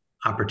of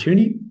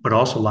opportunity, but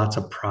also lots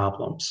of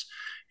problems.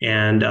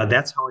 And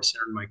that's how I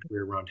centered my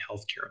career around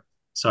healthcare.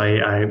 So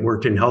I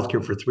worked in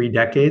healthcare for 3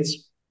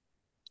 decades,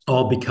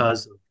 all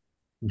because of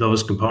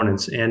those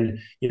components. And,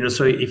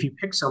 so if you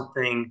pick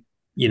something,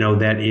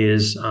 that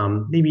is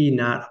maybe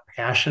not a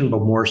passion, but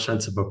more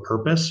sense of a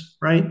purpose,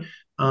 right?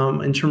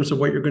 In terms of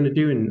what you're going to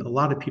do. And a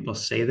lot of people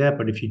say that,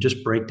 but if you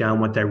just break down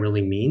what that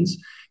really means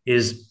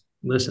is,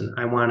 listen,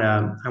 I want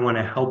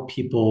to help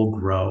people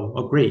grow.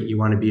 Oh, great. You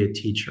want to be a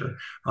teacher.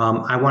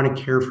 I want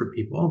to care for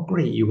people. Oh,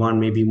 great. You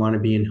maybe want to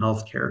be in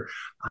healthcare.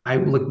 I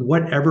like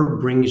whatever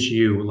brings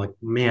you like,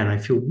 man, I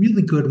feel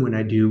really good when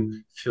I do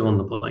fill in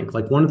the blank.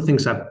 Like one of the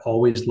things I've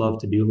always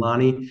loved to do,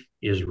 Lonnie,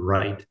 is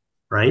write,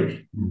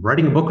 right?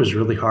 Writing a book was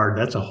really hard.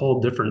 That's a whole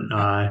different,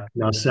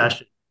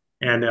 session.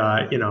 And,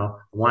 I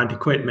wanted to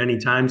quit many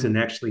times and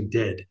actually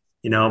did,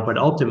 but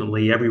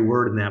ultimately every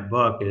word in that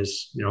book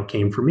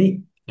came from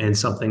me and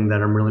something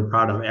that I'm really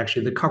proud of.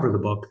 Actually, the cover of the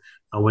book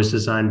was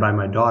designed by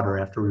my daughter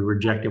after we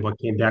rejected what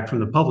came back from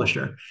the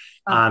publisher.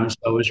 So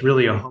it was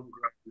really a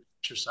homegrown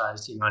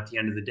exercise, at the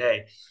end of the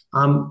day.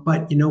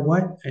 But you know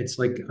what? It's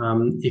like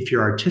if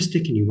you're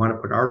artistic and you want to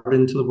put art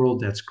into the world,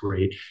 that's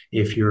great.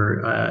 If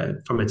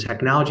you're from a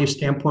technology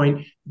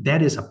standpoint,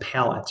 that is a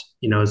palette,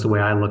 is the way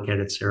I look at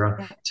it,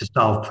 Sarah, to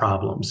solve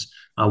problems.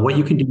 What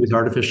you can do with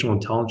artificial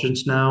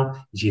intelligence now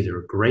is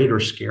either great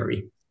or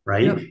scary.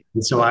 Right. Yep.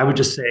 And so I would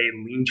just say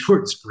lean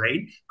towards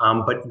great,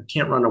 but you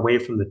can't run away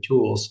from the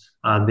tools.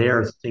 There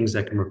are things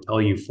that can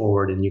propel you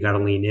forward and you got to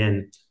lean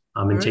in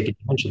and take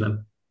advantage of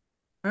them.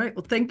 All right.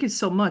 Well, thank you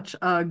so much.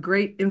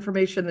 Great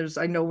information.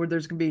 I know where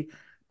there's going to be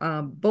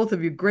both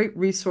of you great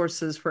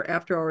resources for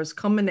after hours.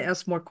 Come and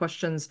ask more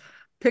questions.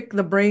 Pick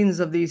the brains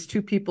of these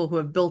two people who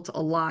have built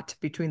a lot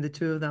between the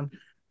two of them.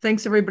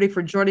 Thanks everybody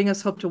for joining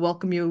us. Hope to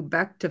welcome you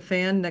back to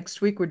FAN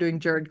next week. We're doing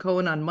Jared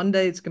Cohen on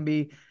Monday. It's going to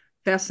be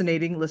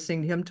fascinating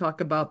listening to him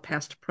talk about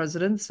past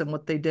presidents and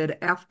what they did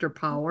after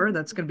power.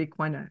 That's going to be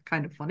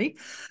kind of funny.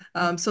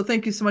 So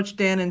thank you so much,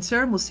 Dan and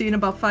Sarah. We'll see you in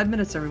about 5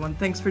 minutes, everyone.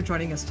 Thanks for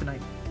joining us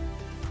tonight.